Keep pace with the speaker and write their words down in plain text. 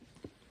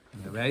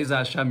Be'ezah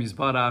Hashem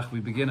Yisbarach,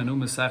 we begin a new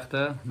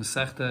Masechta,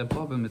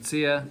 Bava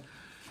Metzia.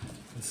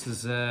 This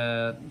is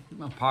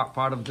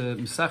part of the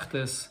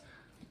Masechtas.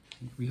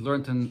 We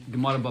learned in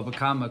Gemara Bava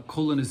Kama,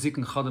 Kulin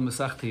Ezikin Chada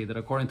Masechti, that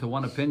according to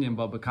one opinion,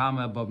 Bava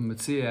Kama, Bava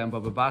Metzia, and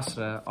Bava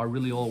Basra are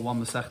really all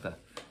one Masechta.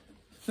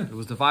 It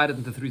was divided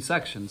into three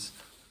sections.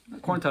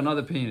 According to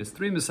another opinion, it's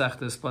three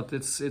Masechtas, but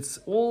it's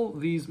all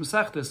these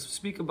Masechtas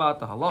speak about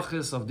the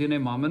halachas of Dinei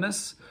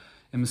Mamanis.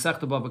 In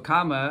Masechta Bava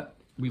Kama,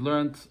 we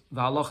learned the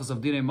halachas of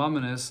Dinei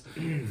Mamanis,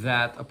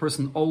 that a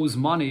person owes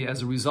money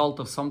as a result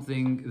of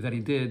something that he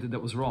did that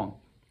was wrong.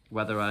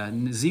 Whether a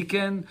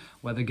nizikin,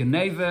 whether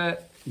geneva,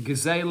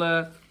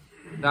 gezela,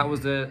 that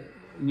was the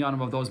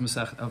inyanim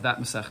of that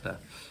Masechta.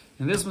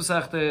 In this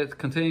Masechta, it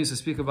continues to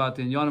speak about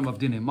the inyanim of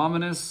Dinei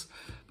Mamanis,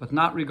 but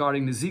not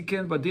regarding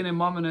nizikin, but Dinei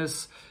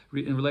Mamanis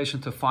in relation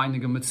to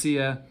finding a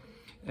metzia,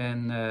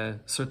 and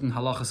certain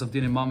halachas of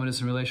Dinei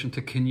Mamanis in relation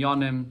to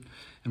kinyanim,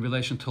 in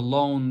relation to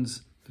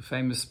loans. The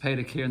famous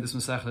Perek here in this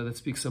Masechta that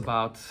speaks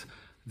about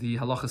the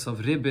halachas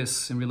of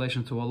ribis in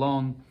relation to a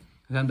loan.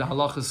 And then the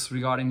halachas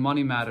regarding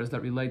money matters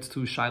that relates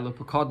to shaila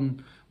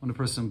pekadon, when a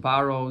person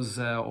borrows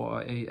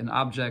an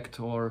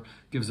object or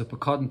gives a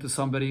pekadon to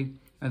somebody.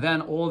 And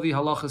then all the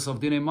halachas of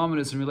Dinei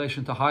Mamanis in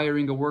relation to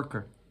hiring a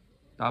worker,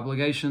 the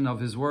obligation of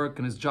his work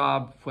and his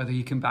job, whether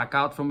he can back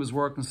out from his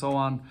work and so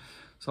on.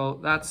 So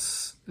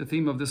that's the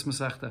theme of this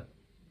Masechta.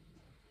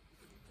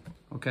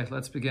 Okay,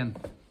 let's begin.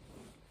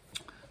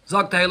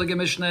 Sagt der Heilige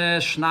Mishneh,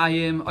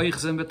 Shnayim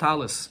oichzim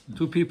betalis.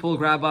 Two people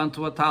grab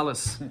onto a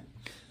talis.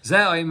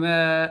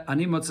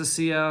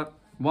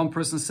 One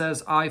person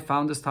says, I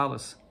found this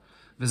talis.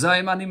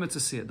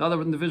 The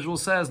other individual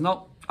says,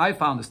 no, I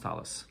found this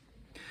talis.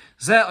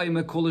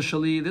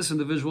 This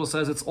individual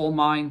says, it's all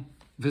mine.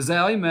 And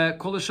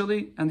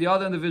the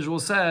other individual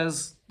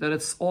says that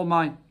it's all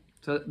mine.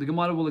 So the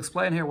Gemara will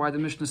explain here why the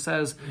Mishnah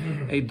says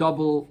a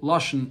double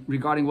lashon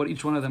regarding what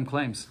each one of them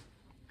claims.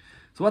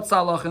 So what's the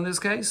halach in this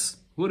case?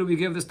 Who do we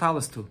give this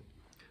talis to?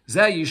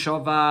 So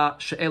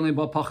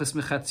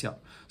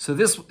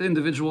this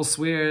individual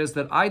swears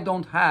that I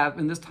don't have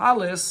in this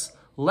talis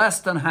less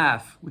than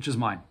half, which is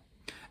mine.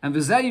 And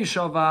the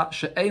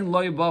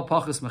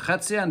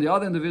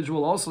other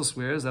individual also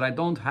swears that I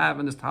don't have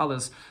in this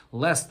talis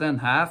less than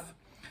half.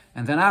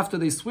 And then after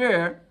they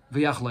swear,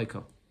 they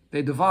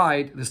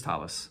divide this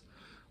talis.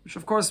 Which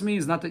of course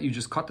means not that you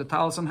just cut the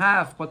talis in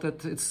half, but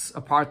that it's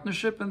a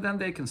partnership and then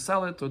they can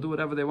sell it or do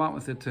whatever they want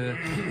with it to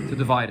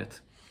divide it.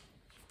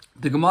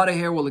 The Gemara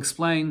here will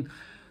explain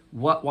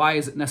why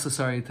is it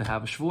necessary to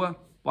have a shvuah.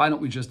 Why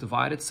don't we just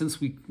divide it? Since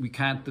we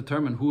can't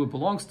determine who it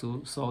belongs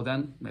to, so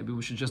then maybe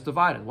we should just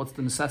divide it. What's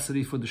the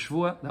necessity for the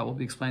shvuah? That will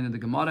be explained in the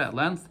Gemara at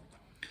length.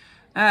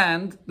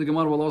 And the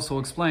Gemara will also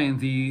explain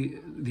the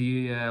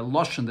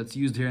lashon that's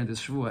used here in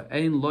this shvuah.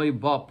 Ein loy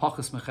ba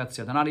pachas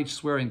mechetzia. They're not each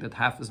swearing that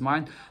half is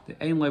mine. The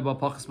ein loy ba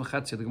pachas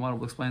mechetzia. The Gemara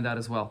will explain that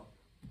as well.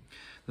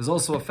 There's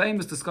also a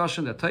famous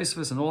discussion that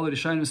Tosfos and all the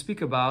Rishonim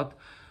speak about.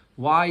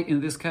 Why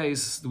in this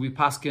case do we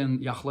paskin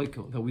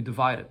yachleiku, that we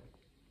divide it?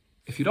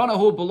 If you don't know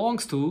who it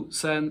belongs to,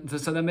 so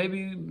then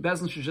maybe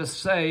Bezdin should just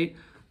say,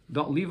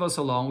 don't leave us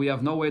alone. We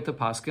have no way to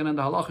paskin, and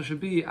the halacha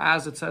should be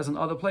as it says in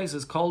other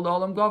places, kol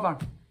olam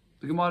govar.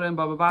 The Gemara in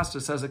Bava Oster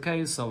says a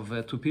case of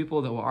two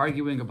people that were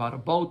arguing about a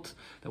boat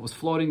that was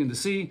floating in the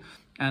sea,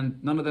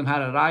 and none of them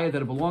had a raya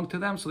that it belonged to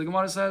them. So the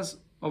Gemara says,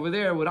 over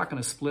there, we're not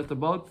going to split the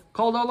boat.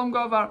 Kol olam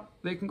govar.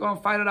 They can go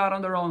and fight it out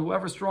on their own.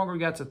 Whoever's stronger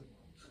gets it.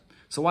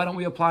 So why don't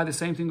we apply the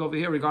same thing over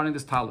here regarding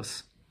this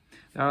talis?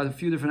 There are a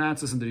few different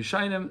answers in the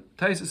Rishonim.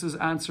 Tosfos'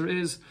 answer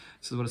is,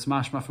 this is what it's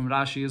mashma from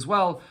Rashi as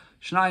well,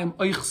 Shnayim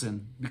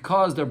oichzin,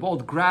 because they're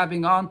both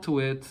grabbing onto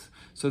it.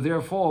 So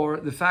therefore,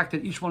 the fact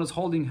that each one is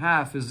holding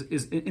half is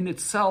in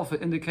itself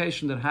an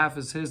indication that half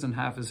is his and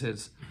half is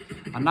his.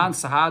 A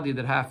non-sahadi,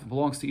 that half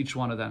belongs to each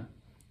one of them.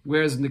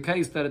 Whereas in the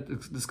case that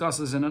it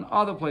discusses in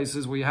other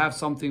places where you have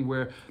something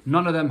where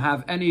none of them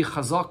have any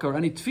chazaka or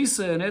any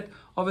tfisa in it,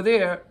 over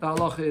there, the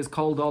halacha is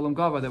kol olam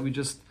gava,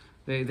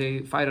 that they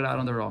fight it out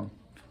on their own.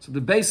 So the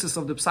basis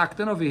of the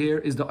psaktin over here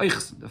is the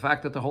oichs, the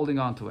fact that they're holding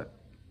on to it.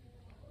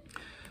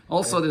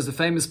 Also, there's the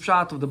famous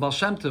pshat of the Baal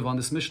Shem Tov on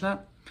this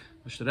Mishnah,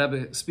 which the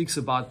Rebbe speaks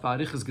about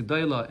Ba'arichas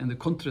Gedola in the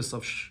kuntris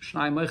of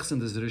Shnayim Oichsin.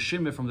 There's the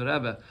Rishime from the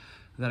Rebbe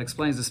that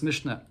explains this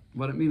Mishnah.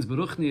 What it means,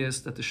 Beruchni,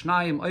 is that the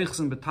Shnayim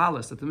Oichsin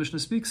betalis, that the Mishnah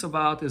speaks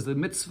about, is the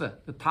mitzvah.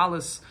 The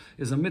talis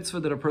is a mitzvah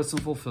that a person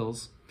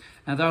fulfills.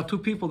 And there are two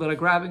people that are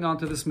grabbing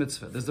onto this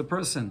mitzvah. There's the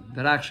person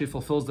that actually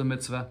fulfills the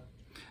mitzvah.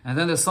 And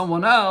then there's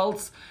someone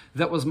else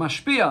that was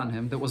mashpia on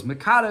him, that was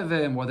mekarev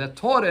him, or that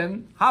taught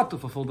him how to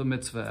fulfill the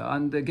mitzvah.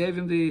 And they gave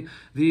him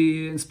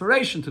the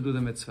inspiration to do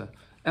the mitzvah.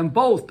 And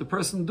both, the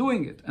person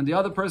doing it and the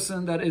other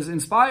person that is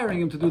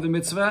inspiring him to do the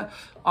mitzvah,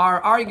 are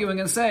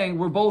arguing and saying,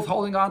 we're both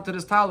holding on to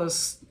this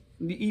talis.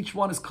 Each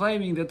one is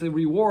claiming that the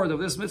reward of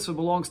this mitzvah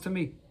belongs to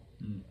me.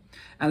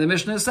 And the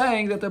Mishnah is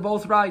saying that they're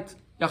both right.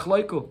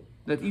 Yachloiku.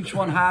 That each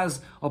one has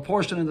a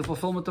portion in the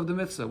fulfillment of the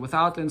mitzvah.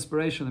 Without the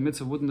inspiration, the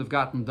mitzvah wouldn't have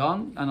gotten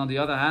done. And on the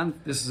other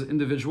hand, this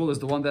individual is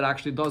the one that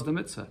actually does the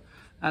mitzvah.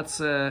 That's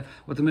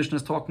what the Mishnah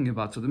is talking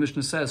about. So the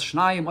Mishnah says,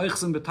 Shnayim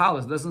oichzim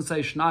betalis. It doesn't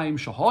say Shnayim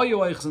shahoyu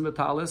oichzim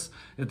betalis,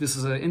 that this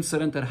is an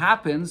incident that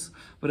happens,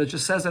 but it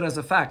just says it as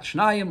a fact.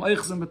 Shnayim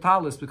oichzim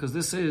betalis, because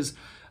this is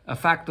a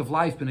fact of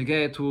life,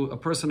 benegay to a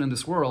person in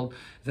this world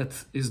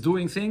that is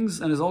doing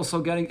things and is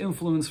also getting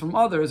influence from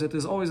others. It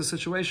is always a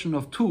situation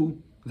of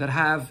two that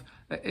have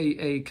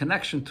a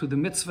connection to the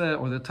mitzvah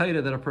or the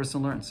Torah that a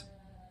person learns.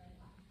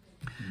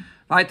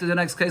 Right to the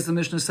next case, the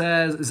Mishnah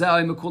says,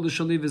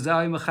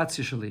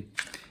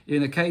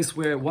 in a case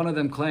where one of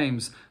them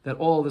claims that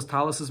all this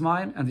talis is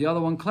mine, and the other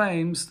one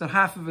claims that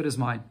half of it is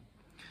mine.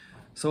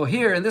 So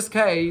here, in this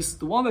case,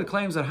 the one that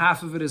claims that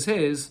half of it is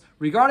his,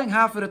 regarding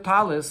half of the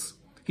talis,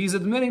 he's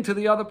admitting to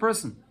the other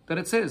person that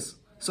it's his.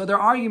 So their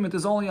argument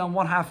is only on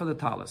one half of the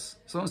talis.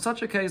 So in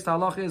such a case, the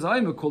halacha is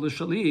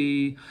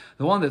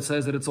the one that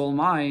says that it's all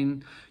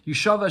mine. He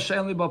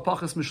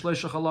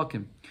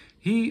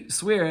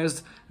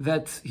swears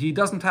that he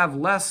doesn't have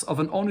less of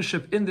an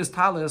ownership in this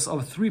talis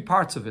of 3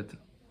 parts of it,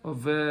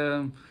 of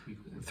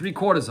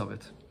 3/4 of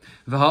it.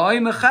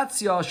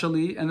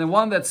 And the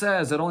one that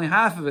says that only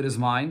half of it is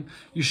mine,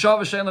 he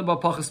swears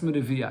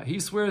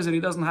that he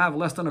doesn't have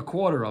less than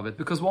 1/4 of it,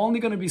 because we're only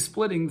going to be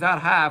splitting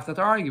that half that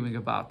they're arguing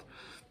about.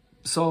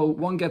 So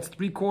one gets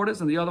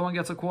 3/4 and the other one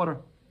gets 1/4.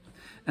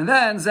 And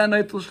then one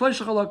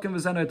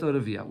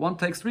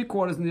takes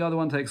 3/4 and the other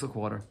one takes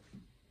 1/4.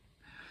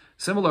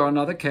 Similar,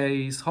 another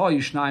case,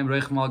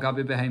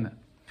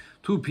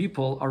 2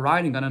 people are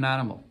riding on an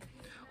animal.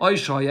 One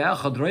is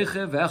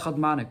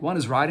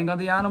riding on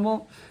the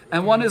animal,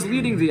 and one is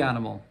leading the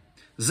animal.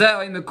 Each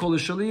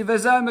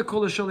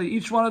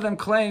one of them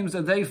claims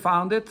that they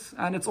found it,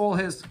 and it's all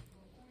his.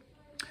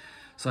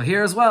 So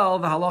here as well,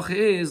 the halacha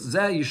is,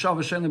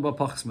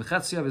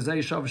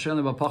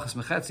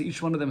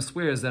 each one of them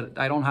swears that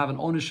I don't have an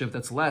ownership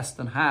that's less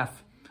than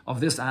half of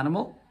this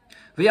animal,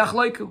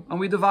 and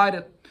we divide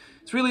it.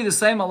 It's really the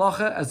same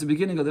halacha as the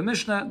beginning of the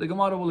Mishnah. The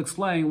Gemara will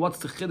explain what's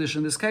the chiddush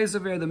in this case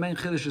over here. The main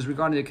chiddush is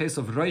regarding the case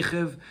of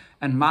reichiv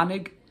and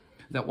manig,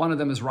 that one of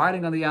them is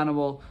riding on the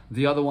animal,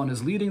 the other one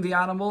is leading the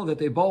animal, that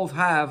they both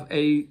have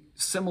a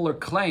similar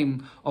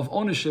claim of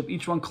ownership.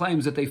 Each one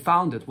claims that they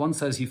found it. One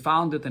says he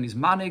found it and he's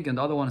manig, and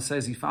the other one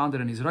says he found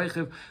it and he's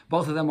reichiv.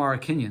 Both of them are a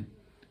kinyan.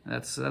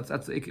 That's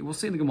we'll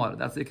see in the Gemara.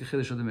 That's the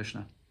chiddush of the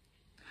Mishnah.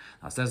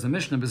 Now says the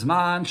Mishnah,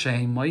 Bizman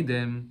shehem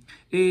moedim,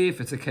 if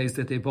it's a case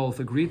that they both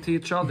agreed to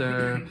each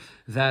other,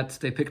 that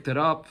they picked it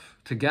up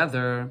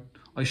together,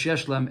 or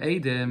sheyesh lem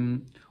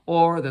eidim,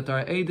 or that there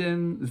are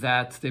eidim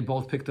that they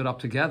both picked it up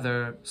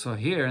together. So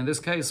here, in this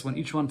case, when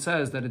each one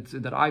says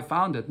that I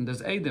found it, and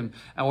there's eidim,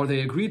 or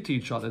they agreed to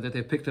each other that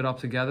they picked it up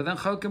together, then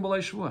chalkim b'lei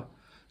shvua.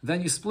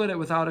 Then you split it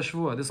without a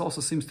shvua. This also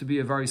seems to be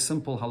a very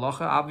simple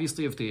halacha.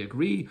 Obviously, if they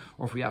agree,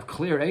 or if we have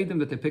clear eidim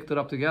that they picked it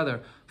up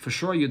together, for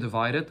sure you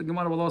divide it. The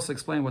Gemara will also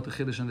explain what the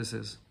chiddush in this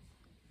is.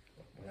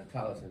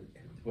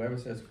 Whoever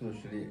says kulu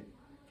shali,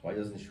 why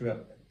doesn't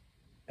shvua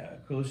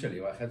kulu shali?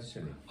 Why chet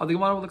shali? Oh, the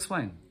Gemara will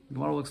explain. The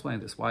Gemara will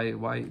explain this.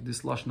 Why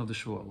this lashon of the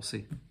shvua? We'll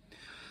see.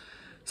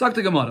 Sagt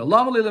the Gemara,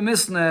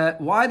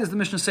 why does the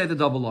Mishnah say the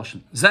double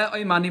lashon?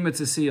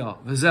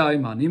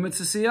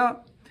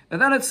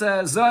 And then it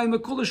says,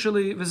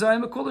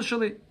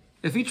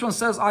 if each one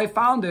says, I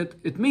found it,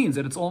 it means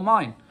that it's all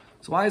mine.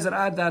 So why does it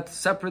add that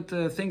separate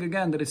thing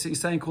again, that he's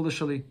saying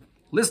kulashali?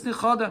 Listen,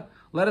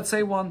 let it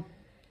say one.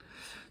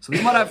 So the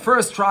Gemara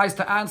first tries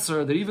to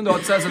answer that even though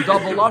it says a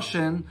double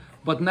lashon,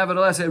 but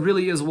nevertheless it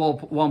really is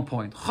 1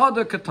 point.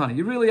 Chada katani,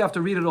 you really have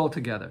to read it all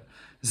together.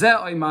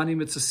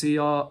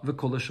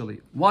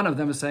 One of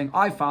them is saying,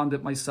 I found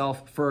it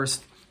myself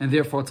first, and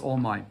therefore it's all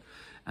mine.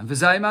 And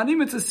the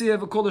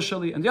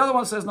other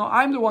one says, no,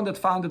 I'm the one that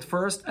found it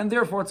first, and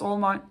therefore it's all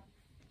mine.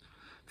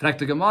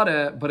 But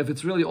if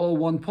it's really all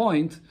 1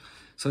 point,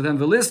 so then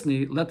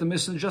let the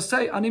Mishnah just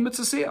say, Ani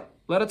mitzasiyah.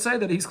 Let it say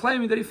that he's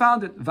claiming that he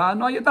found it.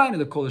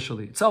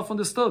 It's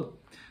self-understood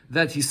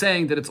that he's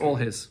saying that it's all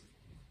his.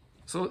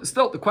 So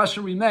still, the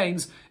question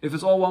remains, if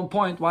it's all 1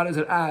 point, why does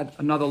it add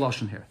another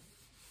lashon here?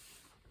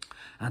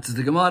 Answers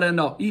the Gemara,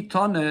 no. If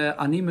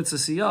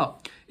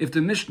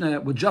the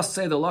Mishnah would just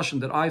say the lashon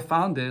that I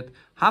found it,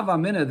 hava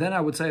minah, then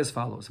I would say as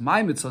follows: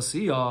 My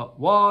mitzasiyah,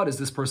 what is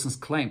this person's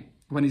claim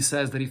when he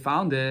says that he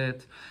found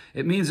it?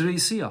 It means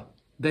reisiyah,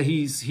 that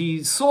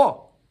he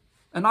saw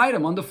an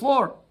item on the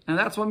floor, and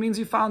that's what means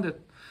he found it.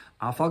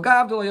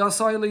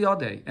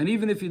 And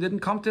even if he didn't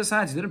come to his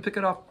hands, he didn't pick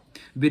it up.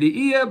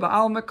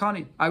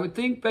 I would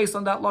think, based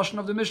on that lashon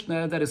of the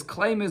Mishnah, that his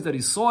claim is that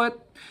he saw it,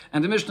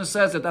 and the Mishnah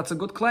says that that's a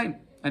good claim,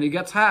 and he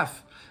gets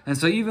half. And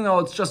so even though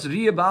it's just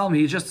Riyah Ba'alm,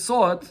 he just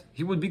saw it,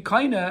 he would be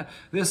kinda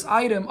this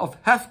item of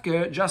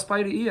hefker just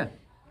by Riyah.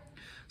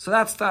 So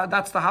that's the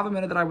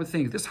Havamina that I would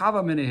think. This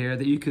Havamina here,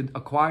 that you could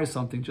acquire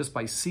something just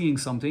by seeing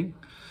something,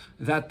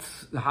 that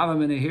the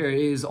Havamina here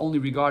is only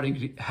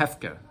regarding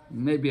hefker.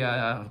 Maybe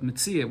a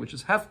Metzia, which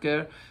is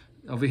hefker.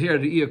 Over here,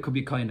 the ear could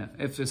be kaina.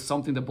 If it's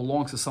something that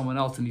belongs to someone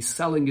else and he's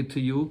selling it to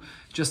you,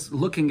 just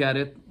looking at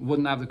it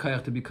wouldn't have the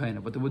kayach to be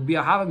kaina. But there would be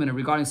a havamina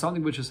regarding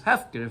something which is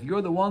hefker. If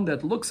you're the one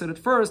that looks at it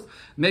first,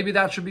 maybe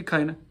that should be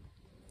kaina.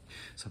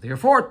 So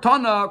therefore,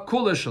 Tana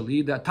Kula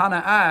Shali, that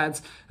Tana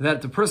adds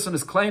that the person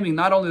is claiming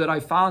not only that I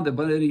found it,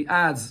 but that he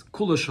adds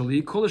Kula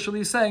Shali. Kula Shali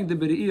is saying, the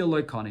B'ri'iyah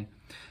loikani.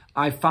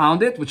 I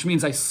found it, which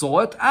means I saw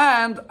it,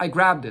 and I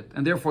grabbed it,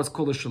 and therefore it's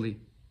Kula Shali.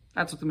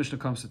 That's what the Mishnah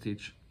comes to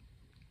teach.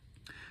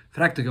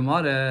 How could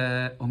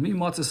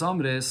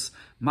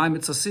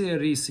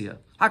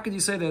you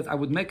say that? I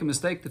would make a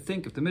mistake to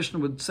think if the Mishnah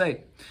would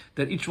say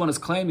that each one is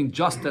claiming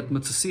just that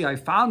Mitzasi, I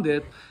found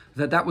it,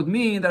 that would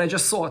mean that I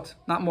just saw it,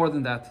 not more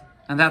than that.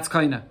 And that's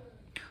kaina.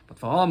 But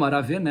for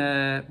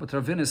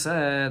Ravina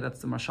said, that's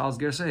the Marshal's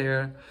Gersa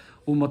here,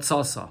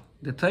 umatzasa.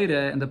 The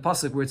Torah in the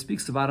pasuk where it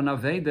speaks about an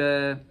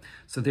aveda,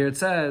 so there it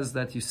says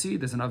that you see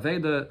there's an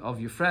aveda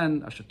of your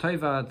friend asher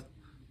toivad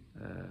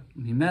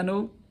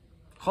mimenu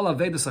chol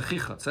aveda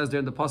sachicha. It says there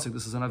in the pasuk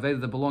this is an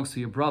aveda that belongs to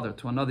your brother,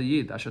 to another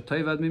yid asher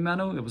toivad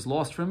mimenu. It was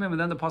lost from him, and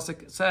then the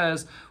pasuk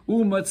says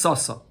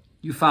umatzasa.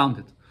 You found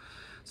it.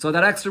 So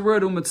that extra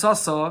word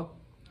umatzasa,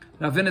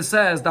 Ravina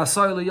says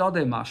dasoy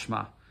liyade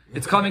mashma.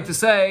 It's coming to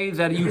say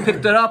that you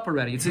picked it up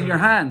already. It's in your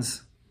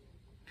hands.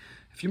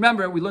 If you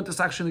remember, we learned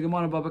this actually in the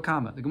Gemara Bava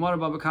Kama. The Gemara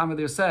Bava Kama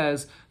there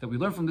says that we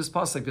learn from this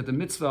pasuk that the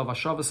mitzvah of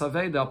Hashavas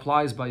Aveda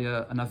applies by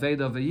an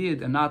Aveda of a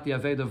Yid and not the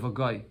Aveda of a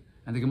Goy.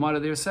 And the Gemara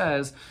there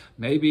says,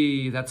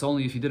 maybe that's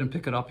only if you didn't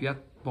pick it up yet,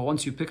 but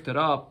once you picked it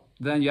up,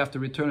 then you have to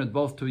return it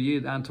both to a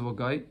Yid and to a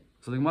Goy.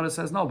 So the Gemara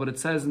says, no, but it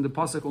says in the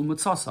pasuk,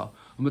 U'mitzasa.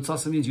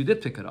 U'mitzasa means you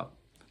did pick it up.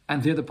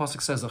 And there the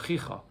pasuk says,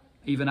 Achicha.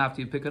 Even after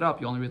you pick it up,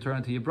 you only return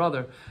it to your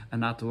brother and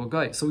not to a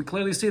guy. So we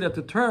clearly see that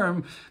the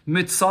term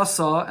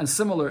mitzasa and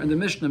similar in the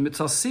Mishnah,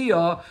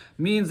 mitzasiya,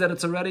 means that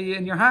it's already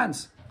in your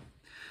hands.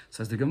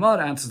 Says the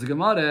Gemara, answers the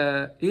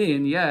Gemara,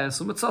 yes,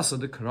 mitzasa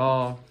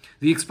dekra.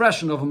 The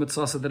expression of a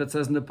mitzasa that it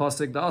says in the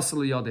pasuk, the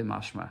asali yade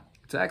mashma.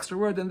 It's an extra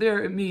word, and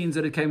there it means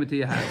that it came into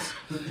your hands.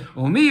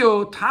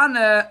 Umiyu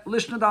tane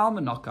lishna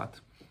dalma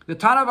nakat. The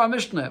Tana of our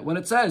Mishnah, when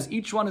it says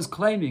each one is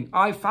claiming,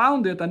 I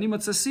found it,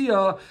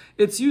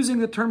 it's using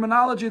the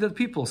terminology that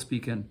people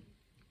speak in.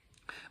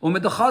 When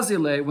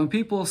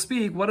people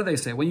speak, what do they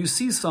say? When you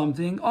see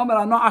something,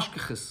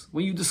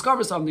 when you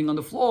discover something on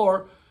the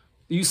floor,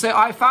 you say,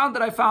 I found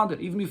it,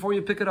 even before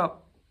you pick it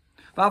up.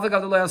 Even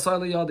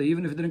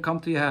if it didn't come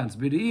to your hands.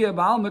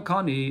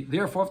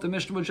 Therefore, if the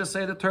Mishnah would just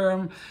say the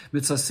term,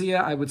 mitzasiya,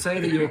 I would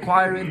say that you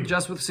acquire it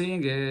just with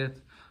seeing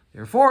it.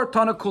 Therefore,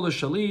 Tana Kula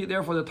Shali,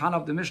 therefore the Tana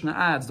of the Mishnah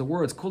adds the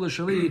words Kula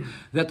Shali,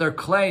 that their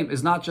claim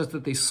is not just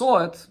that they saw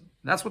it,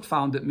 that's what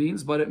found it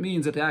means, but it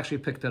means that they actually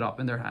picked it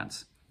up in their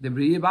hands. This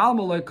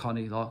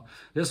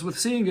with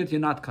seeing it, you're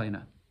not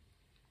kaina.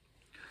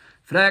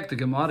 Frag the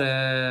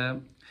Gemara,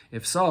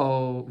 if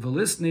so,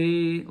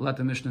 Velisni, let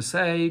the Mishnah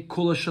say,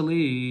 Kula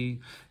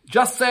Shali.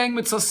 Just saying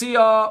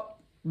Mitzasiya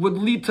would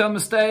lead to a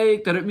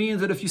mistake, that it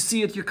means that if you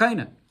see it, you're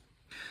kaina.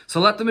 So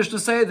let the Mishnah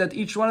say that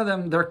each one of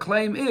them, their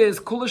claim is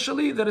Kula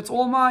Shali, that it's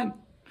all mine.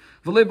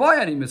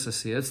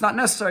 It's not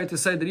necessary to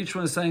say that each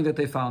one is saying that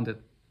they found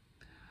it.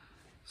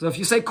 So if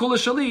you say Kula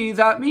Shali,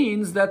 that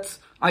means that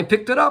I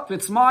picked it up,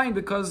 it's mine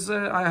because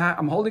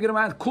I'm holding it in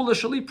my hand. Kula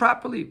Shali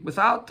properly,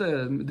 without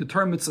the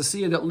term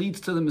mitzasiyah that leads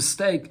to the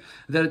mistake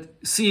that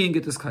seeing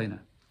it is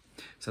kaina.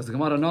 Says the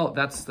Gemara, no,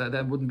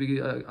 that wouldn't be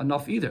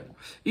enough either.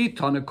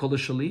 If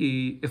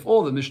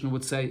all the Mishnah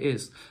would say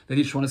is that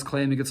each one is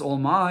claiming it's all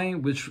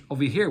mine, which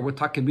over here we're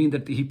talking mean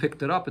that he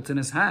picked it up, it's in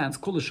his hands.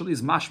 Kula Shali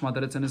is mashma,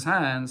 that it's in his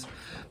hands.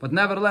 But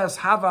nevertheless,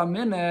 hava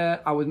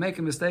mineh, I would make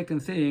a mistake and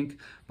think,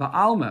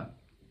 ba'alma,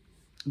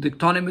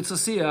 diktane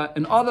mitzasiya,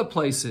 in other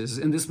places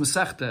in this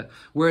Masechta,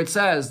 where it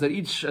says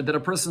that a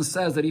person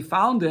says that he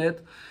found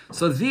it,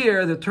 so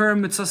there the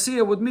term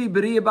mitzasiya would mean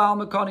b'riyah ba'al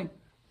mekani,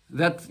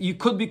 that you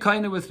could be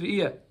kaina with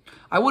Re'iyah.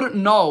 I wouldn't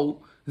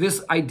know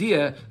this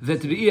idea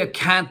that Re'iyah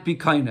can't be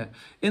kaina.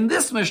 In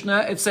this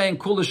Mishnah, it's saying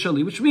Kula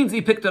Shali, which means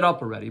he picked it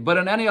up already. But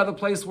in any other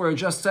place where it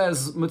just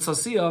says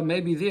Mitzasiya,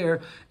 maybe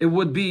there, it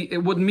would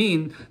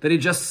mean that he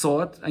just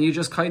saw it, and you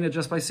just kaina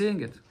just by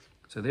seeing it.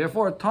 So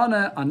therefore,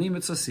 Tana Ani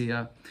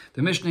Mitzasiya.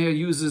 The Mishnah here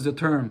uses the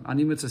term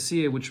Ani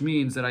Mitzasiya, which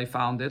means that I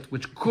found it,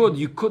 which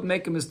you could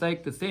make a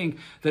mistake to think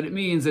that it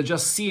means that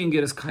just seeing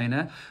it is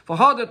kaina.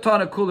 V'hada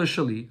Tana Kula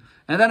Shali.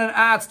 And then it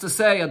adds to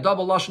say, a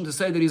double lashon to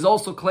say that he's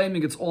also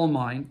claiming it's all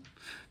mine.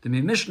 The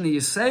Mishnah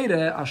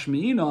Yisere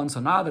Ashmi'inon, so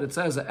now that it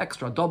says an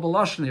extra double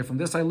lashon here, from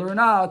this I learn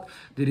out,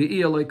 that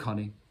you're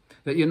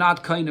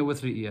not kaina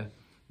with Re'iyah.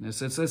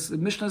 The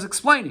Mishnah is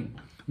explaining.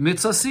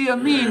 Mitzasiya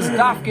means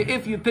dafke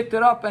if you picked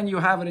it up and you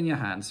have it in your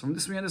hands. From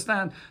this we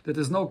understand that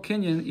there's no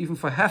kinyan even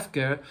for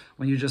hefker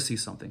when you just see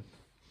something.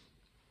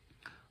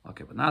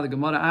 Okay, but now the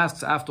Gemara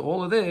asks, after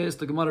all of this,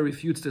 the Gemara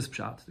refutes this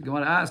pshat. The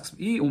Gemara asks,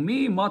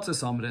 umi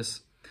matzes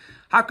amris.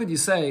 How could you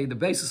say the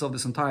basis of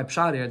this entire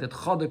pshat here that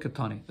chada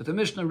ketani, that the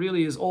Mishnah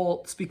really is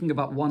all speaking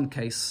about one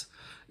case?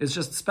 It's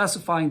just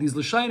specifying these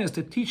l'shainas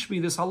to teach me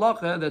this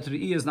halacha that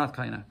Re'iyah is not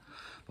kaina.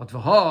 But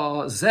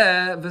v'ha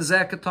zeh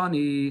v'zeh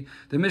ketani,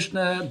 the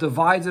Mishnah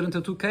divides it into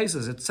two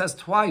cases. It says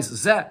twice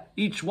zeh,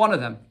 each one of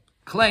them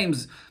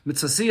claims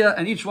mitzasiya,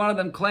 and each one of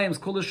them claims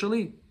kula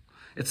shali.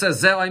 It says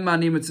Ze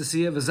Mani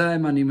Mitzasiya, V'Ze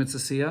Mani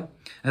Mitzasiya,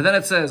 and then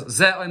it says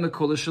Ze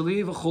Mekula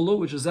Shali, V'Chulu,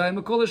 which is Ze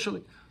Mekula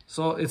Shali.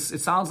 So it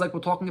sounds like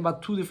we're talking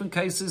about two different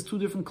cases, two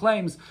different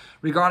claims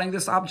regarding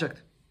this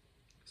object.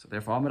 So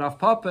therefore, Amirav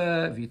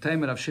Papa,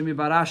 V'Yitei Rav Shimi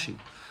Barashi,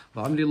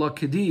 V'Amri Lo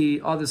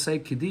Kidi, others say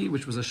Kidi,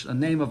 which was a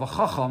name of a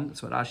Chacham.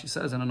 That's what Rashi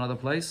says in another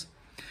place.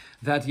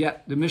 That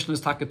yet the Mishnah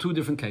is talking two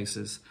different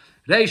cases.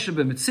 Reisha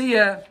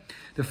b'Metzia,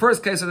 the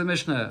first case of the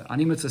Mishnah,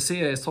 Ani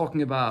Mitzasiya, is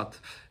talking about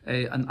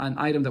an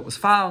item that was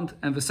found,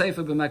 and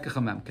V'Seifa b'Mekach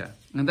HaMemke.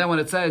 And then when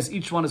it says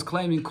each one is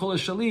claiming Kula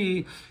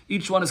Shali,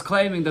 each one is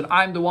claiming that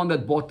I'm the one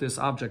that bought this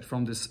object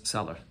from this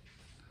seller.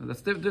 So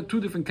that's the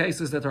two different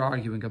cases that they're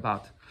arguing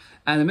about.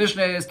 And the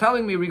Mishnah is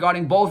telling me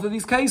regarding both of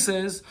these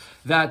cases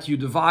that you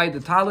divide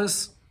the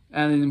talis.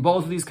 And in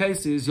both of these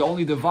cases, you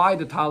only divide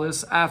the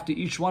talis after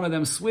each one of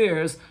them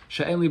swears,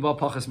 she'en li ba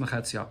pachas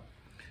mechetzia.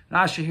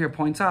 Rashi here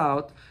points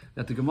out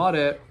that the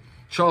Gemara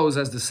chose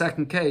as the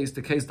second case,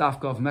 the case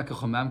dafka of Mekach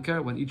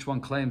HaMemker, when each one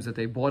claims that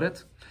they bought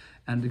it.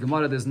 And the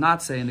Gemara does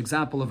not say an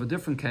example of a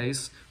different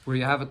case, where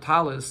you have a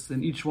talis,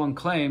 and each one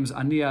claims,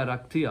 Aniya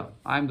Raktia,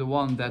 I'm the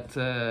one that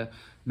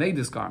made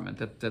this garment,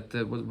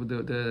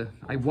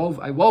 I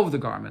wove the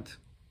garment.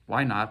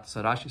 Why not?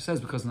 So Rashi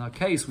says, because in our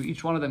case where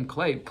each one of them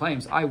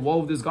claims, I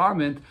wove this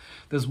garment,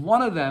 there's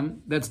one of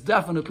them that's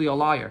definitely a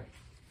liar.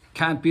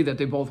 Can't be that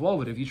they both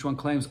wove it. If each one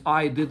claims,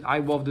 I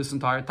wove this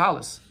entire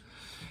talis.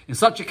 In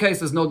such a case,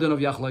 there's no din of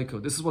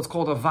yachleiku. This is what's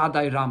called a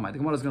vadai ramai. The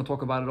Gemara is going to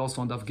talk about it also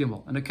on Daf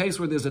Gimel. In a case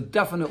where there's a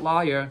definite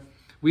liar,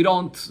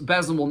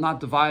 Bezin will not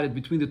divide it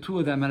between the two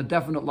of them, and a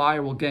definite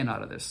liar will gain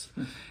out of this.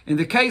 In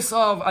the case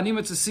of Ani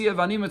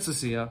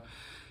Mitzasiya,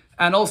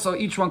 and also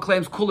each one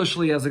claims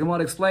kulishli, as the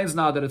Gemara explains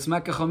now that it's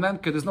Mekach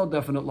HaMemke, there's no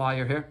definite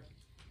liar here.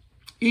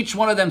 Each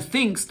one of them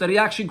thinks that he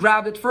actually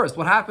grabbed it first.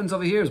 What happens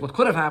over here is, what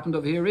could have happened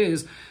over here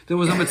is, there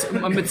was a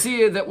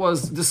Metzia that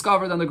was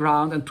discovered on the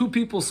ground, and two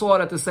people saw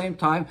it at the same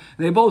time,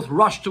 and they both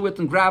rushed to it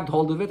and grabbed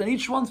hold of it, and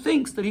each one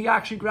thinks that he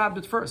actually grabbed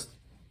it first.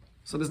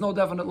 So there's no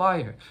definite lie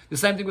here. The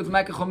same thing with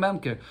Mekach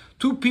HaMemke.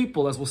 Two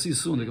people, as we'll see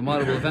soon, the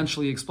Gemara will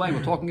eventually explain,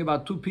 we're talking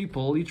about two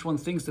people, each one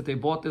thinks that they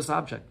bought this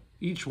object.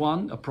 Each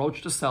one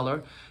approached the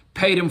seller,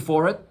 paid him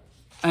for it,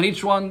 and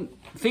each one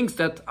thinks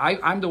that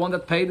I'm the one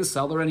that paid the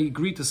seller and he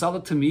agreed to sell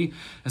it to me.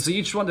 And so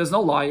each one, there's no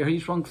liar,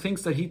 each one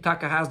thinks that he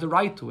taka has the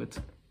right to it.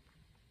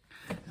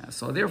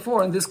 So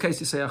therefore, in this case,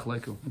 you say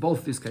achleiku,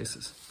 both these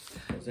cases.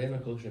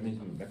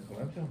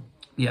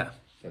 Yeah.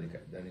 So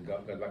then you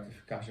got back to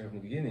Kasha from the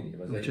beginning.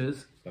 Which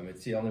is? But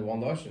Metzia only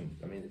one Lashon.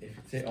 I mean, if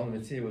it's say only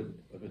Metzia,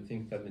 would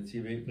think that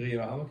Metzia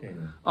B'riya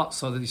Alakaina. Oh,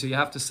 so you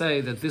have to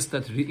say that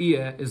that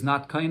Ri'iyah is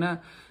not Kaina,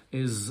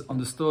 is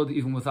understood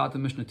even without the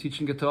Mishnah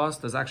teaching it to us.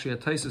 There's actually a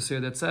Taisus here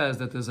that says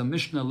that there's a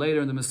Mishnah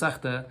later in the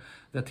Masechta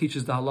that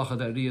teaches the halacha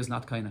that Ri'iyah is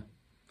not Kaina.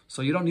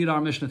 So you don't need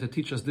our Mishnah to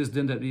teach us this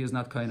din that Ri'iyah is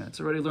not Kaina.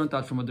 It's already learned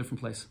out from a different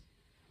place.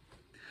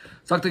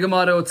 Sagt the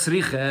Gemara,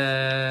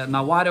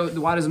 now why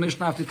does the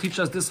Mishnah have to teach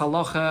us this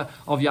halacha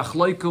of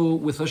yachloiku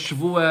with a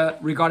shvua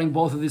regarding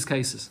both of these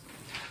cases?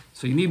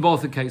 So you need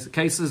both the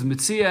cases,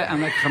 Metzia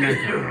and Mekach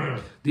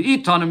HaMemke. The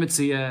Itana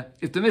Metzia,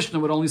 if the Mishnah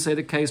would only say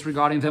the case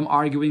regarding them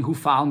arguing who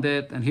found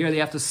it, and here they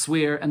have to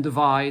swear and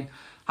divide,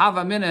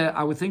 Hava Mineh,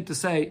 I would think to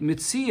say,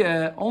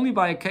 Metzia, only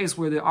by a case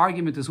where the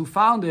argument is who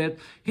found it,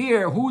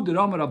 here, who did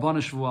Rama Rabbana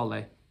shvu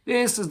alei.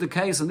 This is the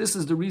case, and this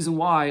is the reason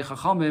why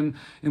Chachamim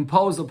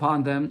imposed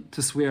upon them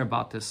to swear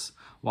about this.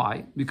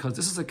 Why? Because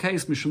this is a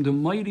case, Mishum de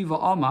Meiri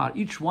va'amar,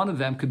 each one of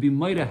them could be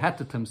Meiri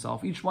hetet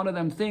himself. Each one of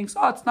them thinks,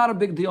 it's not a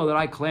big deal that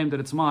I claim that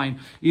it's mine,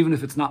 even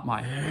if it's not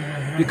mine.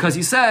 Because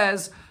he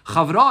says,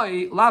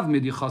 Chavroi lav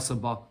midi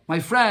chasaba. My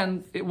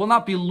friend, it will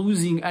not be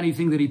losing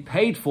anything that he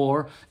paid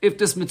for if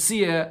this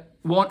Metzia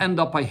won't end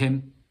up by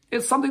him.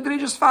 It's something that he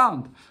just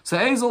found. So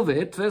Ezel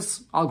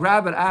v'itvis, I'll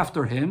grab it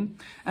after him,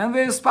 and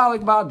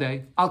v'espalik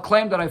ba'dei, I'll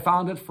claim that I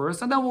found it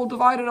first, and then we'll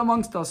divide it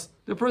amongst us.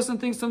 The person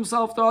thinks to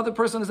himself, the other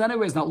person is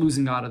anyways not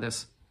losing out of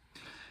this.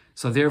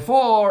 So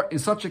therefore, in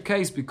such a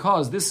case,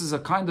 because this is a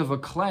kind of a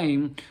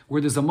claim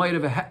where there's a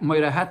moira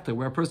heta,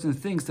 where a person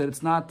thinks that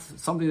it's not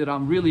something that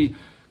I'm really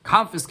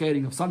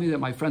confiscating of something that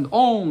my friend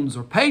owns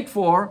or paid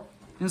for,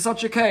 in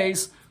such a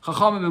case,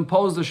 Chachamim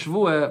imposed a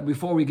shvuah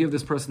before we give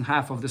this person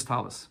half of this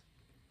talis.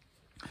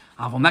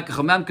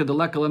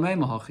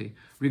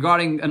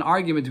 Regarding an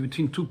argument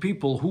between two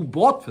people who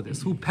bought for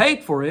this, who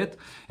paid for it,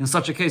 in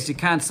such a case you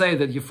can't say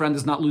that your friend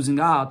is not losing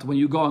out when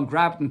you go and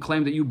grab it and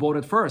claim that you bought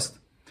it first.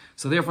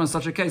 So therefore in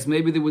such a case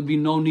maybe there would be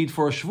no need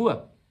for a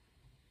shvuah.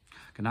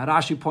 Now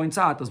Rashi points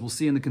out, as we'll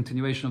see in the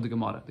continuation of the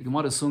Gemara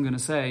is soon going to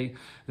say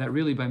that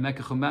really by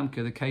Mekach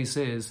HaMemke the case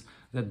is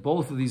that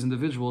both of these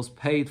individuals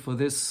paid for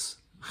this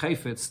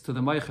chayfetz to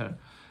the meicher.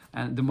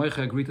 And the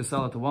meicher agreed to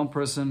sell it to one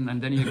person,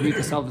 and then he agreed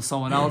to sell it to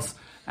someone else,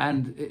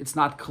 and it's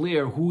not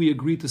clear who he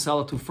agreed to sell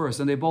it to first,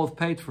 and they both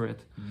paid for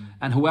it.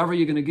 And whoever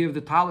you're going to give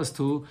the talis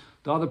to,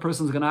 the other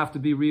person is going to have to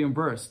be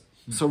reimbursed.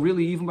 So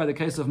really, even by the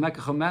case of Mekach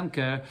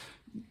HaMemke,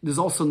 there's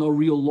also no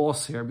real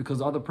loss here, because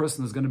the other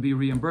person is going to be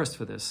reimbursed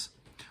for this.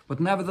 But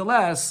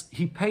nevertheless,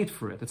 he paid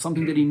for it. It's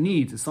something that he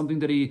needs. It's something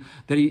that he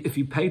if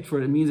he paid for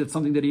it, it means it's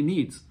something that he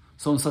needs.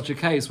 So in such a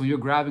case, when you're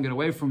grabbing it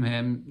away from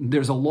him,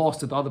 there's a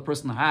loss that the other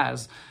person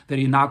has that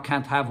he now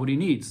can't have what he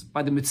needs.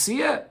 By the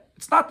Metzia,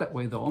 it's not that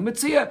way though. On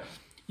Metzia,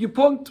 you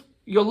punt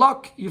your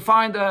luck, you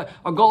find a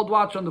gold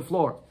watch on the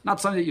floor. Not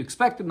something that you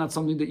expected, not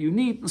something that you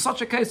need. In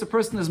such a case, the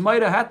person is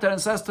Maida Heter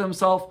and says to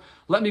himself,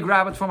 let me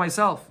grab it for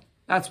myself.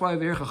 That's why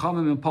Ve'er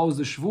Chachamim imposed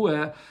the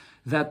Shvuah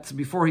that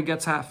before he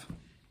gets half.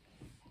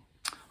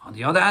 On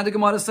the other hand, the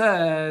Gemara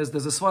says,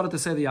 there's a svara to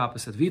say the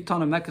opposite. If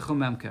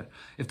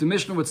the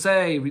Mishnah would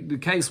say, the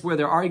case where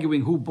they're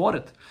arguing who bought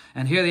it,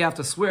 and here they have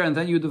to swear, and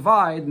then you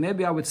divide,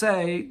 maybe I would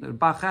say,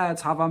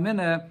 it's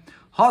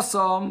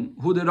only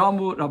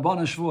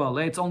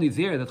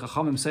there that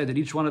Chachamim say that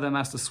each one of them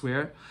has to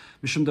swear.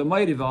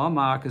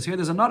 Because here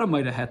there's another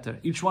Maida Heter.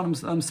 Each one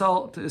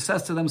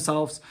says to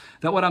themselves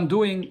that what I'm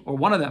doing, or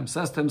one of them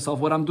says to himself,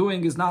 what I'm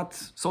doing is not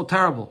so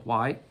terrible.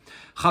 Why?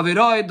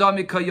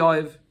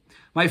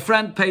 My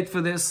friend paid for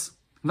this,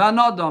 and I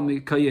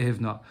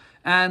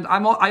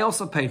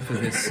also paid for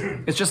this.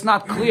 It's just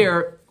not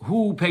clear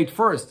who paid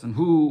first and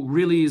who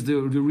really is the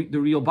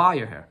real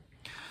buyer here.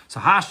 So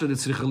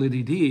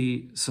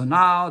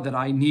now that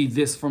I need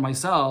this for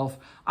myself,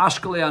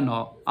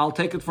 I'll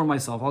take it for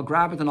myself. I'll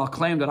grab it and I'll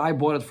claim that I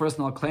bought it first,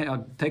 and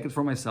I'll take it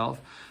for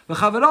myself. My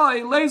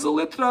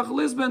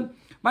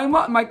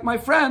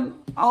friend,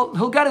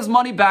 he'll get his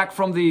money back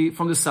from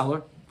the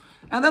seller,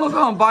 and then he'll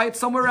go and buy it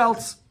somewhere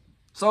else.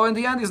 So in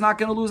the end, he's not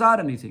going to lose out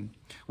anything.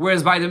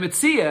 Whereas by the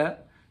Metzia,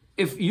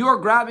 if you're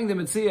grabbing the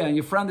Metzia and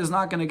your friend is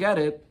not going to get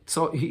it,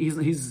 so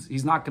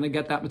he's not going to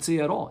get that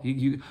Metzia at all.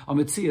 A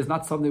Metzia is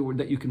not something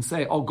that you can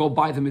say, oh, go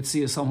buy the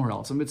Metzia somewhere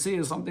else. A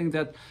Metzia is something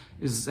that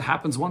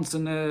happens once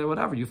in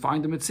whatever. You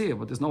find the Metzia,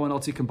 but there's no one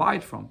else you can buy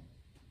it from.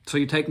 So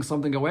you're taking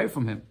something away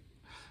from him.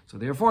 So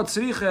therefore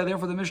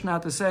the Mishnah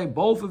had to say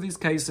both of these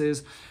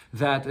cases,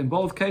 that in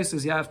both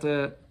cases you have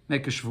to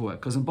make a shvuah,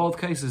 because in both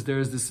cases there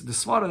is this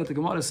svara that the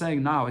Gemara is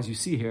saying now, as you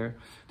see here,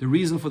 the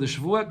reason for the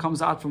shvuah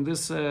comes out from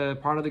this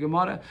part of the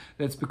Gemara.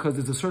 That's because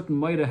there's a certain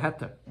Maida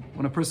Heter.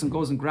 When a person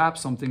goes and grabs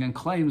something and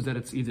claims that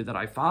it's either that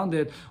I found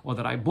it or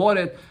that I bought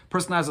it,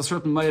 person has a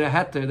certain Maida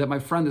Heter that my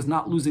friend is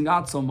not losing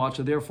out so much,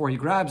 and therefore he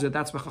grabs it.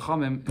 That's why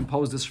Chachamim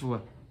imposed this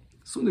shvuah.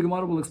 Soon the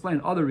Gemara will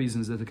explain other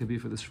reasons that it could be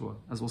for this shvuah,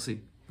 as we'll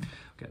see.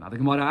 Okay, now the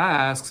Gemara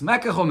asks,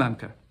 Mekech or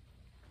Memker?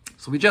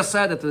 So we just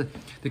said that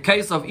the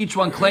case of each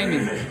one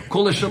claiming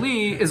Kula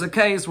Shali is a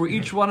case where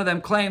each one of them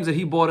claims that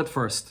he bought it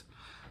first.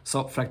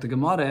 So, the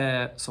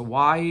Gemara, so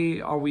why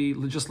are we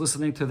just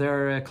listening to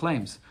their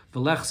claims?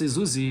 Why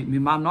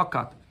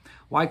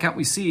can't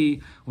we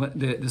see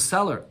the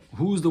seller?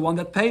 Who's the one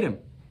that paid him?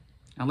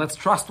 And let's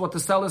trust what the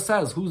seller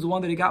says. Who's the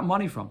one that he got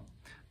money from?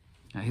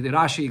 Now,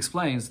 Rashi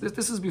explains,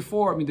 this is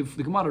before, the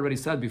Gemara already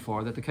said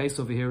before that the case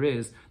over here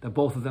is that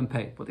both of them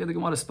paid. But the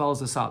Gemara spells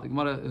this out. The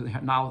Gemara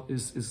now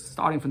is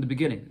starting from the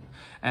beginning.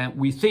 And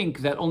we think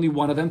that only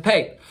one of them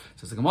paid.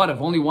 Says the Gemara,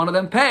 if only one of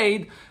them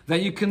paid,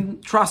 then you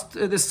can trust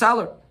the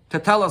seller to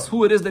tell us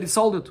who it is that he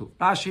sold it to.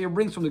 Rashi here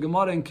brings from the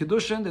Gemara in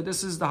Kiddushin that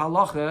this is the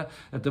halacha,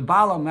 that the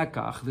Bava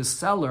Metzia, the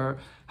seller,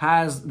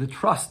 has the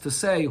trust to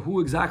say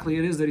who exactly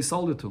it is that he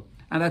sold it to.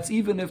 And that's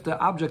even if the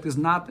object is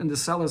not in the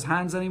seller's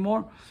hands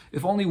anymore.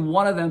 If only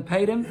one of them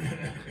paid him,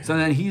 so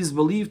then he's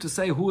believed to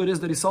say who it is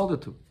that he sold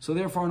it to. So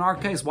therefore, in our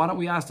case, why don't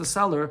we ask the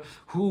seller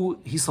who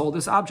he sold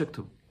this object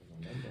to?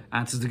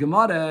 Answers the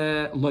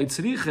Gemara,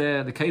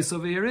 the case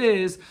over here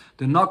is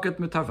the naket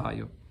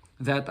mitavayu.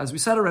 That, as we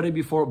said already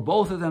before,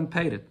 both of them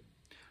paid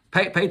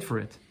for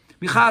it.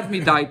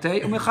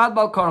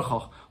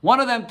 One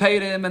of them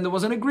paid him and there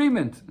was an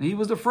agreement. He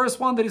was the first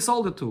one that he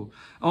sold it to.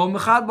 And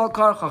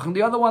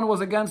the other one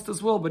was against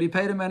his will, but he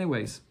paid him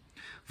anyways.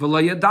 In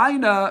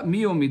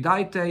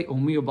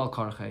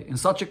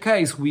such a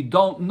case, we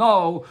don't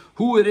know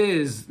who it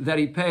is that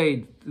he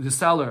paid the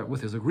seller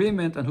with his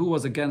agreement and who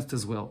was against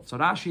his will. So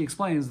Rashi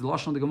explains, the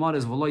Lashon of the Gemara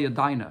is v'lo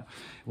yadaina.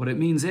 What it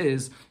means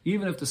is,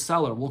 even if the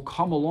seller will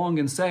come along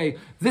and say,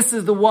 this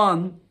is the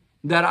one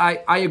that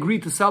I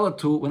agreed to sell it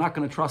to, we're not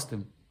going to trust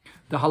him.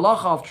 The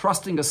halacha of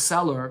trusting a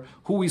seller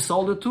who he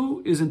sold it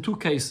to is in two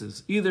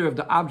cases. Either if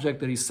the object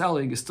that he's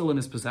selling is still in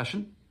his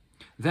possession,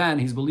 then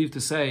he's believed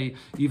to say,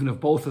 even if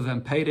both of them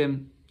paid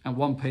him, and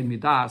one paid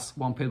midas,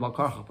 one paid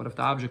balkarcha, but if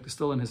the object is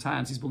still in his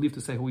hands, he's believed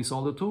to say who he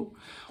sold it to.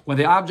 When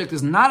the object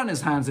is not in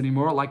his hands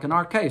anymore, like in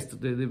our case,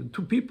 the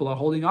two people are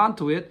holding on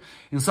to it,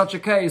 in such a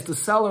case, the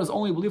seller is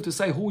only believed to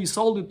say who he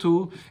sold it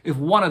to if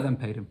one of them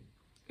paid him.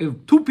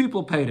 If two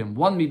people paid him,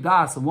 one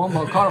midas and one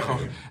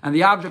balkarcha, and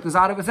the object is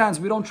out of his hands,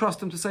 we don't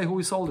trust him to say who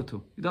he sold it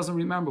to. He doesn't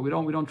remember. We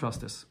don't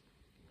trust this.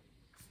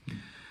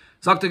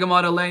 Zakta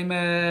Gemara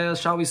Leime,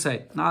 shall we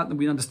say? Now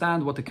we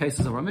understand what the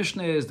cases of our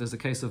Mishnah is. There's the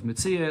case of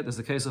Metzia, there's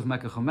the case of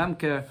Mekach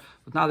Memker,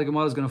 but now the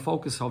Gemara is going to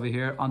focus over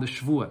here on the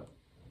Shvuah.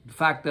 The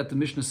fact that the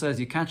Mishnah says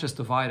you can't just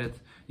divide it,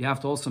 you have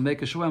to also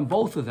make a Shvuah, and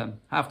both of them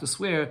have to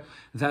swear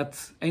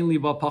that Ein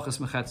Liba Pachas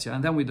Mechetzia,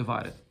 and then we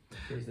divide it.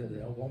 Case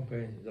that one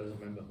paid, he doesn't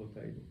remember who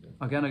paid it.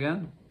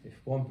 Again? If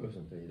one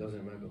person paid, he doesn't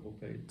remember who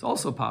paid it. It's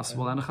also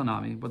possible, and a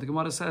chanami. But the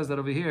Gemara says that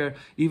over here,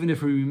 even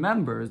if he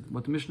remembers,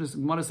 what the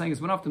Gemara is saying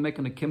is we don't have to make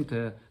an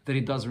akimta that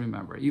he doesn't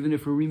remember. Even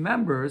if he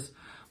remembers,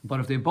 but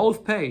if they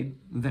both paid,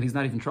 then he's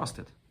not even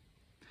trusted.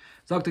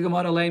 Shall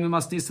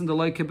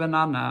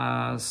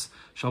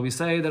we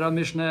say that our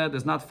Mishnah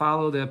does not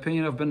follow the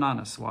opinion of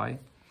Bananas? Why?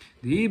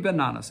 The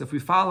Bananas. If we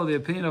follow the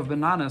opinion of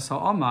Bananas,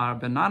 Ha'omar,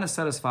 Bananas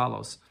said as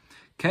follows.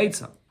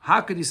 Keitza. How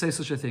could you say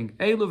such a thing?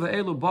 When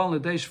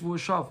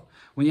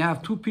you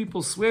have two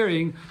people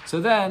swearing,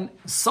 so then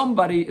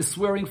somebody is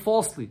swearing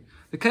falsely.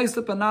 The case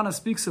that Banana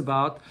speaks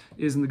about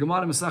is in the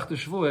Gemara Masechta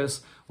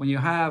Shavuos, when you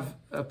have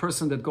a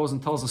person that goes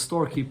and tells a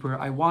storekeeper,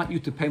 I want you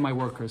to pay my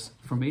workers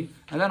for me,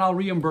 and then I'll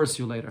reimburse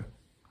you later.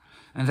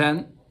 And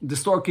then the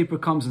storekeeper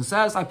comes and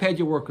says, I paid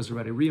your workers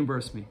already,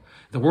 reimburse me.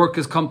 The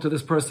workers come to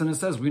this person and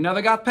says, we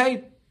never got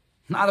paid.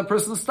 Now the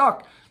person is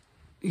stuck.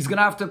 He's going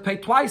to have to pay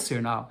twice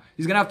here now.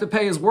 He's going to have to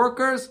pay his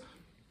workers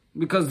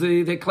because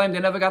they claim they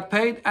never got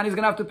paid, and he's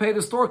going to have to pay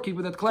the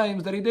storekeeper that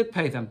claims that he did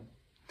pay them.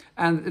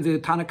 And the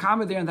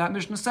Tanakama there in that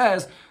Mishnah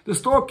says, the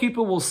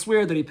storekeeper will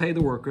swear that he paid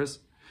the workers.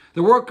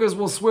 The workers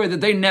will swear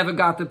that they never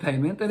got the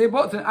payment. And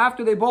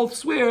after they both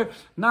swear,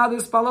 now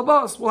this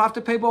balabas will have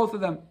to pay both of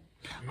them.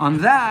 On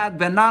that,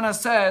 Benana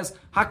says,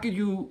 how could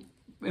you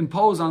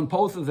impose on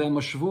both of them a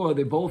shvua?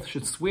 They both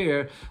should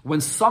swear when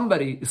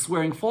somebody is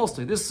swearing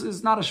falsely. This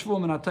is not a shvua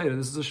min HaTorah.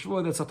 This is a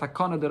shvua that's a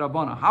takana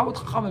derabana. How would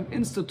Chachamim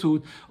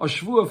institute a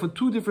shvua for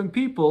two different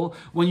people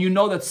when you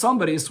know that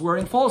somebody is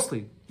swearing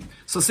falsely?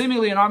 So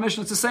seemingly in our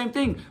mission, it's the same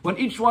thing. When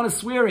each one is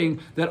swearing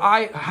that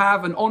I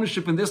have an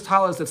ownership in this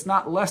talis that's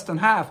not less than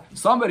half,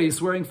 somebody is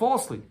swearing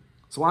falsely.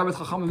 So why would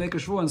Chachamim make a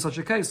shvua in such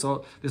a case?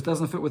 So this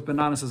doesn't fit with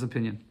Bananas'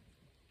 opinion.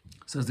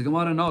 Says the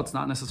Gemara, no, it's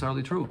not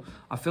necessarily true.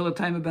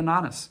 Afilatayim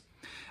Bananas.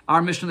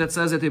 Our mission that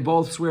says that they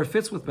both swear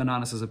fits with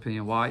Bananas'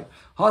 opinion. Why? In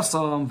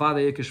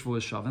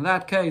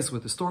that case,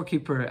 with the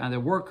storekeeper and the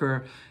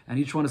worker, and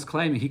each one is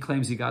claiming, he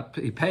claims he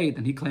paid,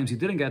 and he claims he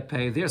didn't get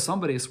paid, there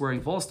somebody is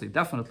swearing falsely,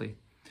 definitely.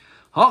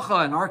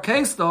 In our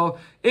case, though,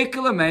 in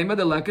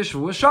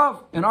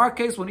our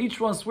case, when each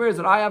one swears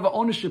that I have an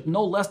ownership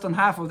no less than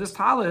half of this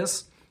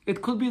talis,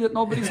 it could be that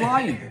nobody's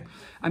lying.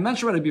 I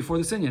mentioned already before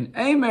this Indian.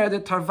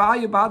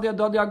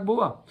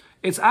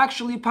 It's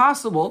actually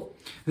possible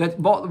that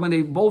when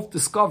they both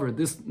discovered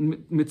this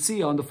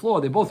Metzia on the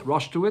floor, they both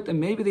rushed to it, and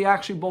maybe they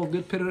actually both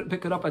did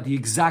pick it up at the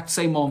exact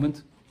same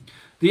moment.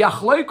 The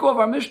achleiko of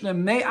our Mishnah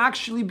may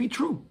actually be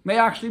true, may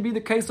actually be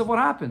the case of what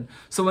happened.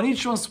 So when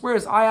each one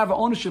swears, I have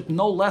ownership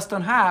no less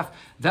than half,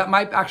 that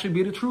might actually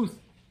be the truth.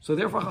 So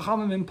therefore,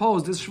 Chachamim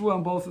imposed this shvua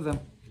on both of them.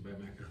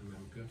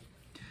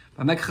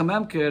 By Mekach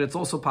Memker, it's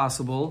also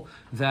possible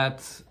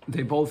that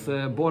they both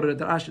bought it.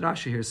 The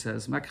Rashi here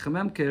says, Mekach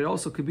Memker, it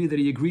also could be that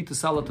he agreed to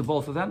sell it to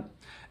both of them,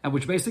 and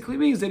which basically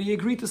means that he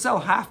agreed to sell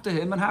half to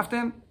him and half to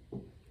him.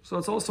 So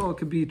it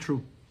could be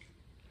true.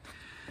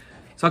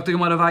 Shall we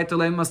say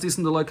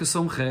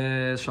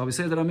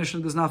that our Mishnah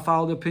does not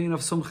follow the opinion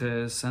of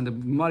Sumches? And the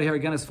Gemara here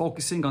again is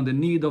focusing on the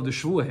need of the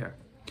Shvuah here.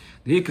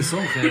 The Hikah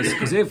Sumches,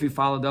 because if we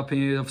follow the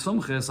opinion of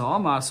Sumches,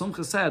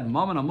 Sumches said,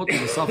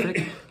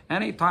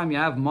 anytime you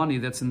have money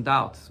that's in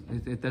doubt,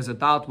 there's a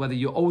doubt whether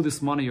you owe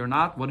this money or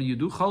not, what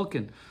do?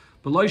 Cholkin.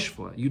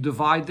 You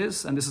divide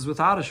this, and this is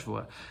without a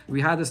shvua.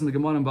 We had this in the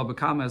Gemara in Bava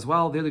Metzia as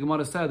well. There the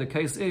Gemara said the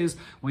case is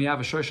when you have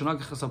a shoshan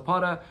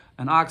agachas,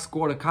 an ox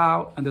gored a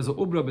cow, and there's a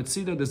ubra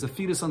betzida, there's a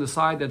fetus on the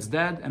side that's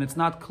dead, and it's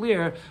not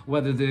clear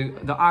whether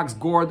the ox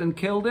gored and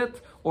killed it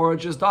or it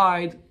just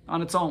died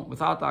on its own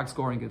without the ox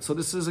goring it. So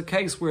this is a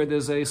case where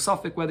there's a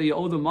suffix whether you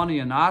owe the money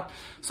or not.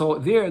 So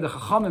there the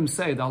Chachamim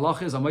say the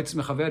halach is amaytz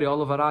mechaveri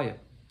olav haraya.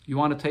 You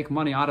want to take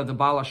money out of the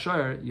Baal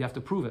Asher, you have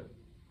to prove it.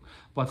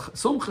 But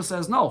Sumcha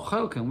says, no,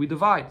 chelken, we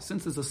divide.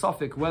 Since it's a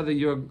suffix, whether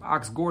your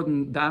ox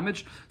Gordon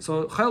damaged,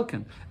 so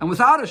chelken. And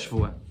without a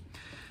shvuah.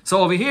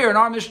 So over here in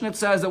our Mishnah it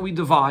says that we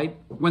divide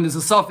when there's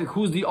a suffix,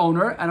 who's the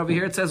owner, and over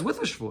here it says with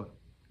a shvuah.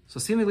 So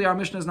seemingly our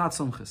Mishnah is not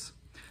Sumchis.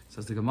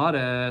 Says the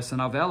Gemara, so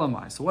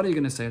what are you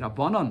going to say?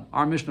 Rabbanon.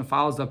 Our Mishnah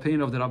follows the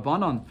opinion of the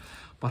Rabbanon.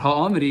 But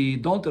ha'amri,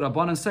 don't the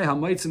Rabbanon say,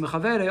 ha'maitzi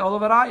mechavere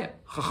olav haraya.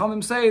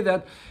 Chachamim say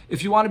that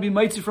if you want to be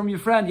maitzi from your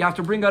friend, you have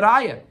to bring a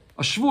raya.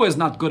 A shvuah is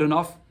not good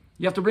enough.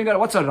 You have to bring out,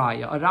 what's a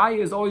raya? A raya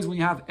is always when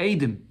you have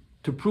edim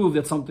to prove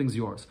that something's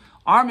yours.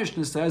 Our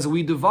Mishnah says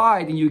we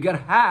divide and you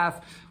get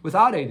half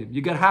without edim.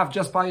 You get half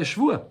just by a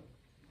shvuah.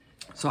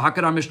 So how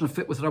could our Mishnah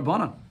fit with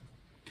Rabbanan?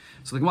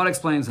 So the Gemara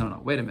explains, no,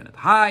 wait a minute.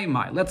 Hi,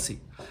 let's see.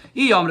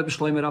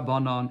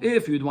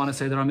 If you'd want to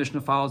say that our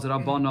Mishnah follows the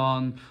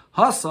Rabbanan,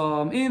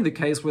 Hasam, in the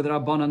case where the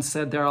Rabbanan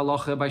said their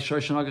halacha by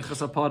Shoshan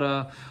Agachas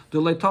Apara,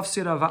 the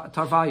Leitafsir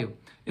Tarvayu.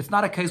 It's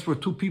not a case where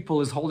two people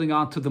is holding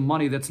on to the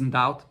money that's in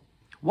doubt.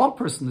 One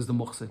person is the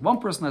muhsik. One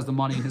person has the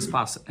money in his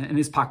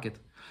pocket.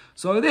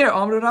 So there,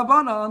 Amr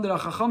Rabbanan, the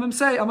Chachamim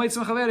say,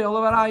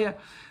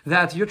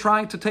 that you're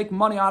trying to take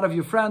money out of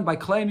your friend by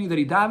claiming that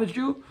he damaged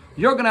you.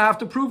 You're going to have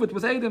to prove it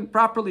with Eidim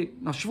properly.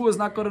 Now, shvuah is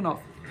not good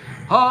enough.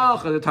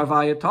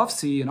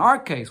 In our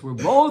case, where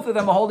both of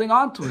them are holding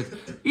on to it,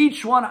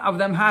 each one of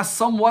them has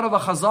somewhat of a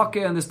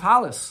chazakah in this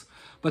talis,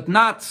 but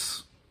not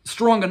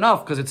strong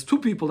enough because it's two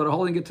people that are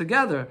holding it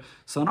together.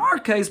 So in our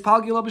case,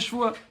 palgila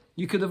b'shvua,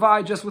 you could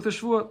divide just with a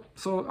shvua.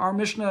 So our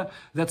Mishnah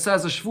that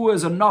says a shvua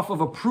is enough of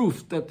a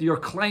proof that your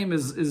claim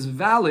is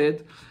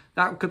valid,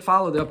 that could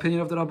follow the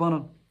opinion of the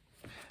Rabbanan.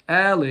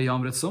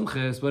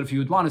 But if you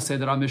would want to say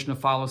that our Mishnah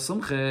follows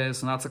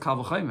sumches, and that's a kal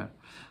v'chomer.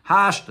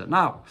 Hashta.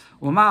 Now,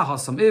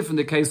 if in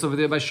the case over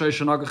there by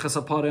Shosh Nagach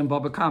Chesapara and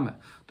Bava Kame,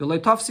 the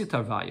leitafsi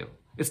tarvayu,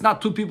 it's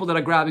not two people that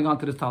are grabbing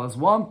onto the talis.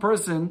 One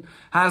person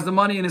has the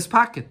money in his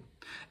pocket,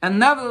 and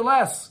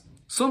nevertheless,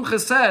 sumche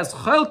says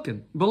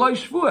chelkin below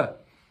shvua.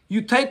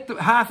 You take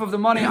half of the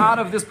money out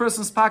of this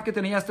person's pocket,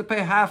 and he has to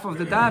pay half of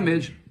the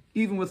damage,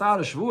 even without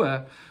a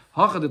shvua.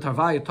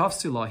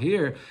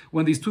 Here,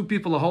 when these two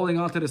people are holding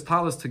onto this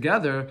talis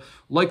together,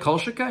 like kol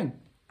shekain,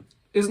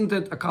 isn't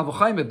it a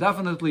kavachayim?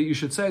 Definitely, you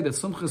should say that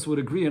Sumchis would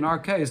agree in our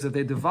case that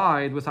they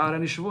divide without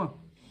any shvua.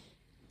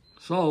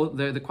 So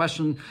the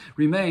question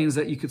remains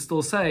that you could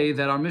still say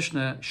that our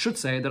Mishnah should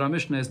say that our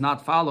Mishnah is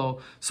not follow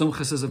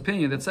Sumchis'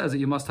 opinion that says that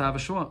you must have a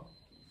shvua.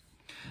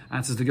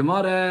 And says the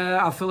Gemara,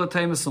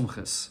 afilatayim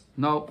Sumchis.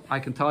 No, I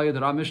can tell you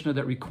that our Mishnah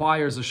that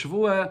requires a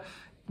shvua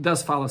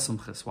does follow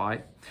Sumchis.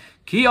 Why?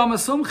 Ki yom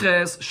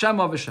Sumchis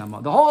shema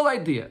v'shema. The whole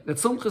idea that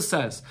Sumchis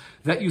says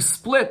that you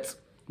split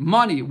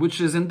money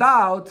which is in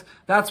doubt,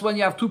 that's when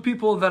you have two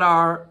people that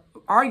are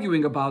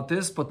arguing about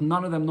this, but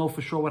none of them know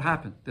for sure what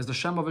happened. There's the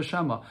shema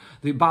v'shema.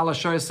 The Baal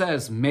Asher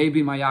says,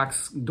 maybe my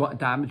axe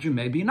damaged you,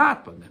 maybe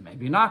not, but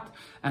maybe not.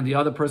 And the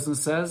other person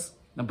says,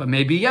 no, but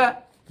maybe yeah,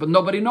 but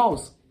nobody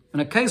knows. In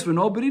a case where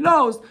nobody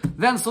knows,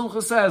 then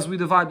Sumchis says we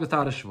divide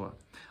without a shvua.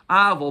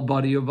 Aval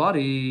body of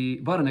body,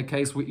 but in a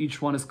case where each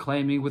one is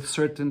claiming with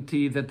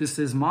certainty that this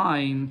is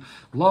mine,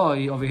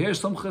 loy, over here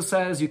Sumcha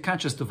says you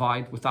can't just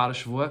divide without a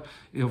shvua.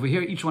 Over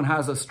here each one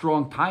has a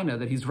strong taina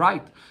that he's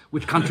right,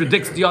 which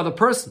contradicts the other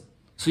person.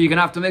 So you're going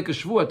to have to make a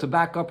shvua to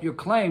back up your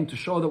claim to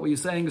show that what you're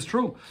saying is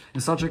true.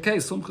 In such a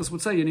case, Sumchas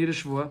would say you need a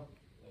shvua.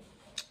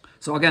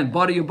 So again,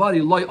 body of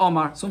body, loy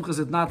omar. Sumchas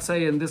did not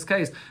say in this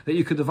case that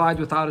you could divide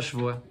without a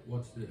shvua.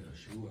 What's the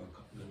shvua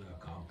going to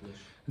accomplish?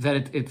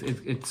 That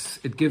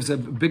it gives a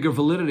bigger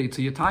validity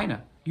to your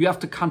taina. You have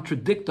to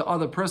contradict the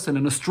other person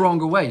in a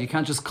stronger way. You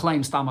can't just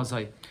claim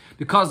stamazai.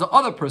 Because the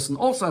other person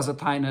also has a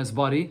taina as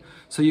body,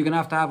 so you're going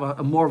to have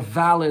a more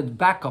valid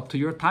backup to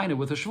your taina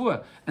with a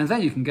shvua. And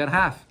then you can get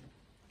half.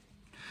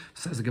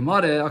 Says the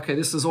Gemara, okay,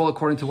 this is all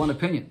according to one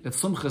opinion. That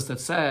Sumchis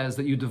that says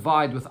that you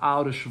divide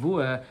without a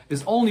shvua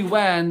is only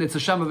when it's a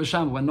shema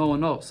v'shema, when no one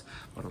knows.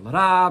 But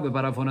however,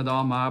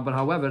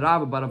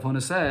 Rabbi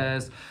Baravona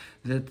says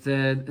that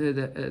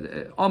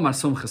Omar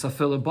Sumchis,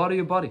 afil a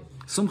body.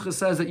 Sumchis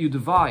says that you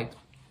divide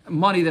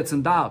money that's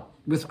in doubt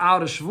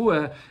without a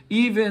shvua,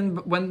 even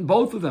when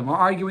both of them are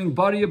arguing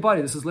body.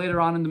 This is later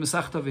on in the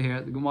Masechta over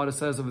here. The Gemara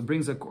says if it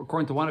brings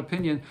according to one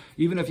opinion,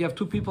 even if you have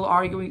two people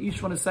arguing,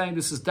 each one is saying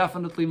this is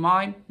definitely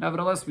mine.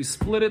 Nevertheless, we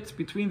split it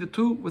between the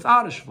two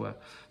without a shvua.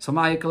 So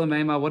what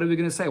are we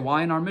going to say?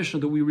 Why in our Mishnah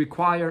do we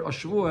require a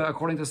shvua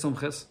according to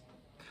Sumchis?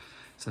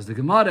 Says the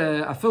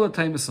Gemara,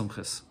 afilatayim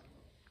Sumchis.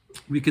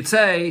 We could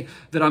say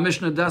that our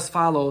Mishnah does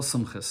follow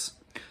Sumchis.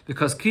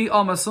 Because ki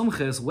ama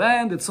Sumchis,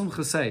 when did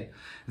Sumchis say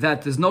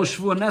that there's no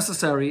shvua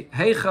necessary?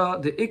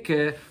 Heicha de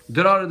ikke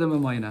drara de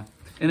memayna.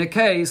 In a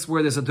case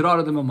where there's a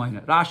drara de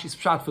memayna. Rashi's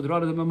pshat for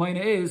drara de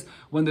memayna is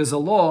when there's a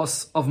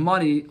loss of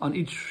money on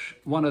each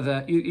one of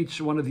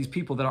these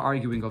people that are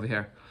arguing over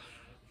here.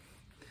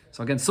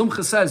 So again,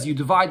 Sumchis says you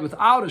divide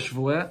without a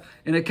shvua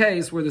in a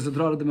case where there's a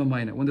drara de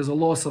memayna, when there's a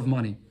loss of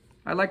money.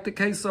 I like the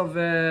case of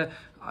Shosh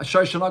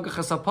Nagach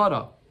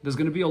Chesapara. There's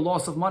going to be a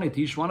loss of money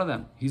to each one of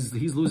them. He's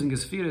losing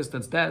his fetus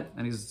that's dead,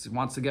 and he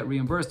wants to get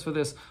reimbursed for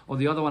this, or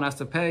the other one has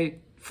to pay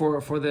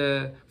for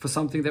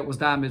something that was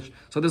damaged.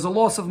 So there's a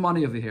loss of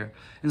money over here.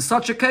 In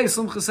such a case,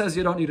 Sumcha says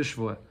you don't need a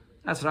shvua.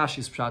 That's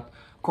Rashi's pshat.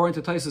 According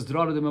to Taisus,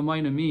 Drara de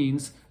Memayna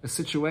means a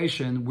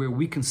situation where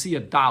we can see a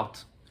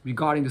doubt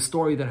regarding the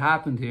story that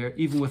happened here,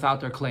 even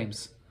without their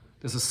claims.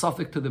 There's a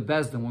suffix to the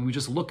Bezdin when we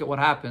just look at what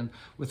happened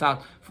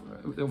without,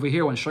 over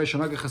here when Shosh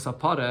Nagach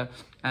Chesapara,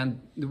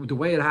 and the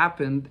way it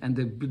happened and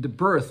the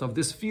birth of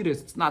this fetus,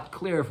 it's not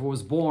clear if it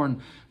was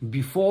born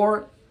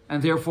before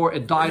and therefore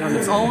it died on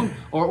its own,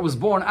 or it was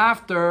born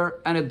after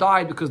and it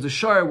died because the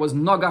shor was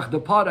Nagach de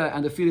Para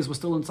and the fetus was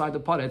still inside the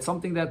Para. It's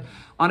something that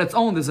on its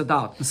own there's a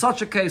doubt. In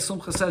such a case,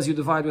 Sumcha says you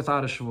divide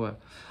without a shvua.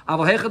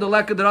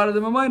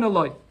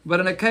 But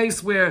in a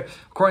case where,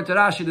 according to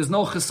Rashi, there's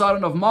no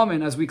chesaron of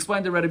mammon, as we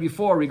explained already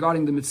before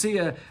regarding the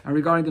Metzia and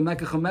regarding the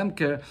Mekach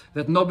HaMemker,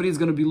 that nobody is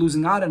going to be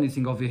losing out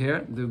anything over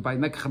here. By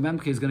Mekach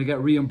HaMemker, he's going to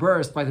get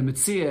reimbursed. By the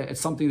Metzia, it's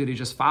something that he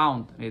just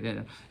found.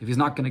 If he's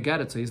not going to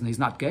get it, so he's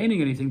not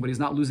gaining anything, but he's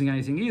not losing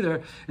anything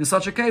either. In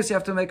such a case, you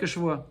have to make a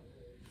shvua.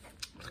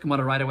 The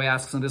Gemara right away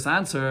asks in this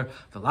answer,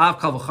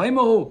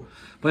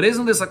 but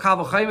isn't this a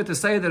kavachayim to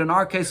say that in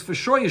our case for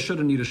sure you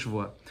shouldn't need a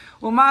shvua?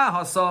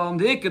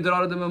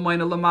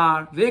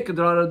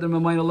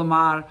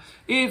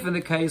 If in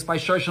the case by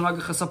Shoshan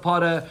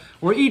Agachasapara,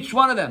 where each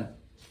one of them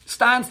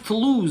stands to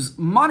lose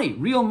money,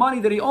 real money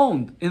that he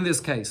owned in this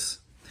case.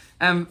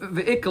 And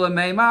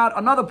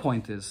another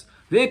point is,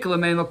 in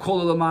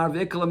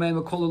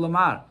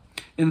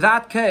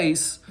that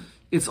case,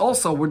 it's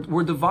also,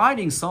 we're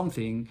dividing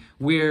something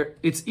where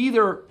it's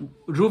either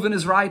Reuven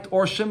is right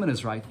or Shimon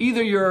is right.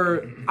 Either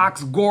your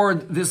ox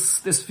gored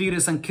this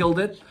fetus and killed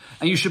it,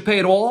 and you should pay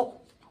it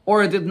all,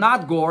 or it did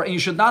not gore, and you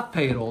should not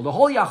pay it all. The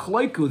whole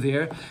yachloiku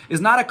there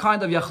is not a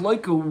kind of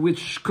yachloiku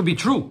which could be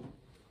true.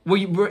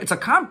 It's a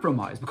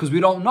compromise, because we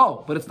don't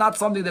know, but it's not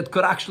something that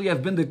could actually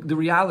have been the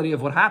reality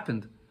of what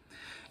happened.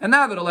 And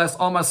nevertheless,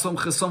 Omar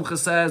Sumcha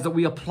says that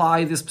we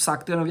apply this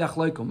psak din of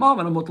Yachloikum.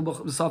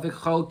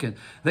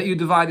 That you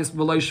divide this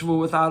below shvu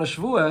without a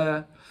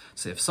shvu.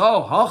 So if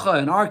so,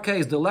 in our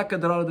case, the leka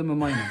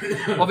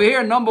over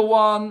here, number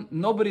one,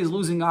 nobody is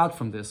losing out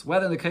from this.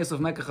 Whether in the case of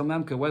Mekach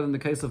Memke, whether in the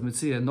case of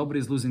Metzia, nobody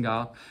is losing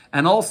out.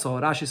 And also,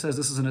 Rashi says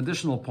this is an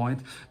additional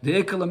point.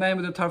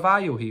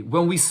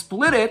 When we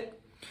split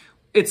it,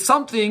 it's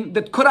something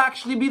that could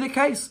actually be the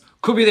case.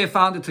 Could be they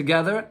found it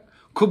together.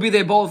 Could be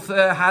they both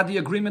had the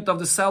agreement of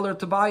the seller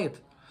to buy it.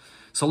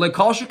 So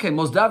lekol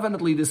most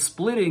definitely the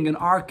splitting in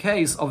our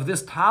case of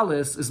this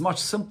talis is much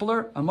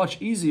simpler and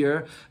much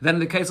easier than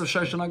in the case of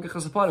Shoshan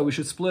Agachasapara. We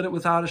should split it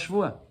without a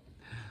shvua.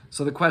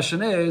 So the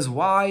question is,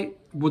 why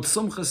would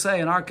Sumcha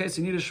say in our case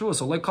you need a shvua?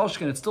 So lekol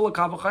it's still a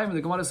kavachayim.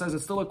 The Gemara says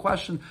it's still a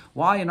question.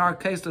 Why in our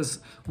case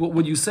what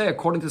would you say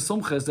according to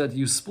Sumcha is that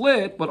you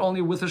split but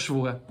only with a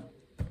shvua?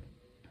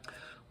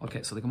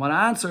 Okay, so the Gemara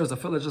answers,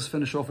 let's just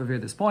finish off over here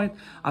this point.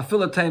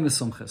 Afila teim is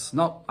sumchis.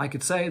 No, I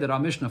could say that our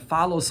Mishnah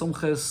follows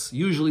sumchis.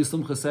 Usually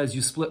sumchis says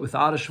you split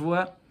without a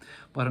shvua.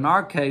 But in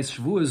our case,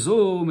 shvu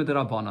zu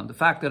midrabanan. The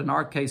fact that in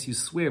our case you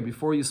swear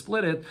before you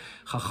split it,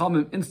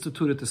 Chachamim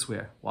instituted to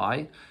swear.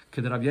 Why?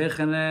 As Rabbi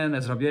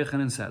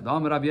Yochanan said.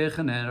 Rabbi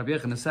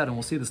Yochanan said, and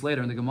we'll see this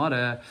later in the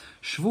Gemara,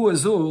 shvu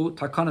zu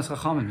takanas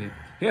Chachamim here.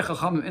 Here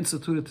Chachamim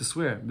instituted to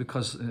swear,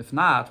 because if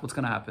not, what's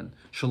going to happen?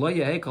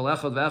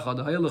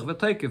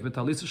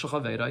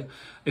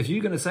 If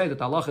you're going to say that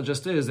the halacha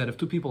just is that if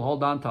two people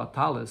hold on to a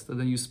talis, and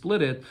then you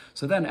split it,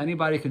 so then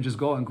anybody can just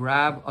go and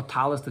grab a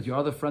talis that your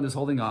other friend is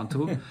holding on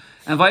to,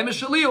 and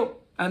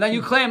then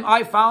you claim,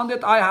 I found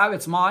it, I have it,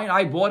 it's mine,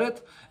 I bought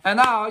it, and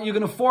now you're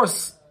going to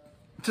force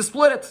to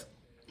split it.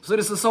 So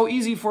this is so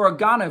easy for a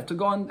ganev to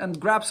go and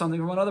grab something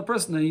from another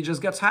person, and he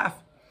just gets half.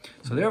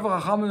 So therefore,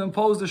 Chachamim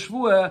imposed the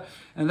shvuah,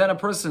 and then a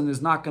person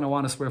is not going to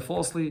want to swear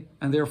falsely,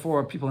 and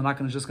therefore people are not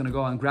just going to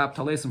go and grab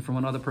talesim from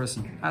another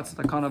person. That's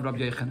the takana of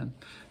Rabbi Yochanan.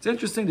 It's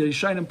interesting that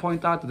Yishayim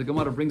point out that the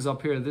Gemara brings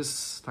up here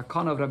this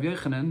takana of Rabbi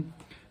Yochanan,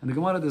 and the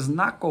Gemara does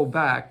not go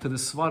back to the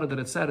svara that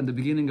it said in the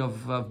beginning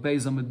of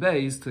Beis Amud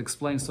Beis to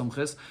explain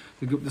Sumchis.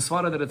 The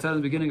svara that it said in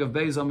the beginning of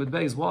Beis Amud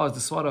Beis was the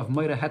svara of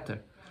Meira Heter.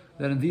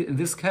 That in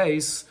this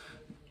case,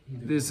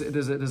 there's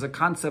a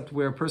concept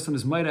where a person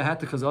is Meira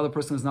Heter because the other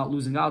person is not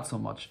losing out so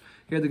much.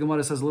 Here the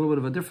Gemara says a little bit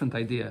of a different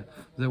idea.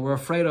 That we're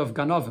afraid of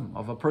ganovim,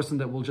 of a person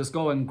that will just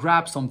go and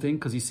grab something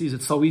because he sees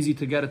it's so easy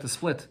to get it to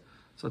split.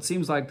 So it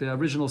seems like the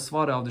original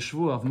svara of the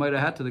shvuah of Meira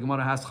Heter, the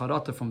Gemara has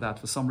charata from that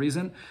for some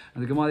reason.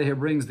 And the Gemara here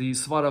brings the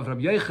svara of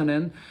Rabbi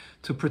Yochanan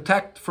to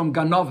protect from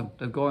ganovim,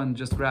 that go and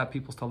just grab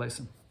people's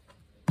talesim.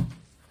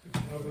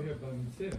 Over here by Metzia.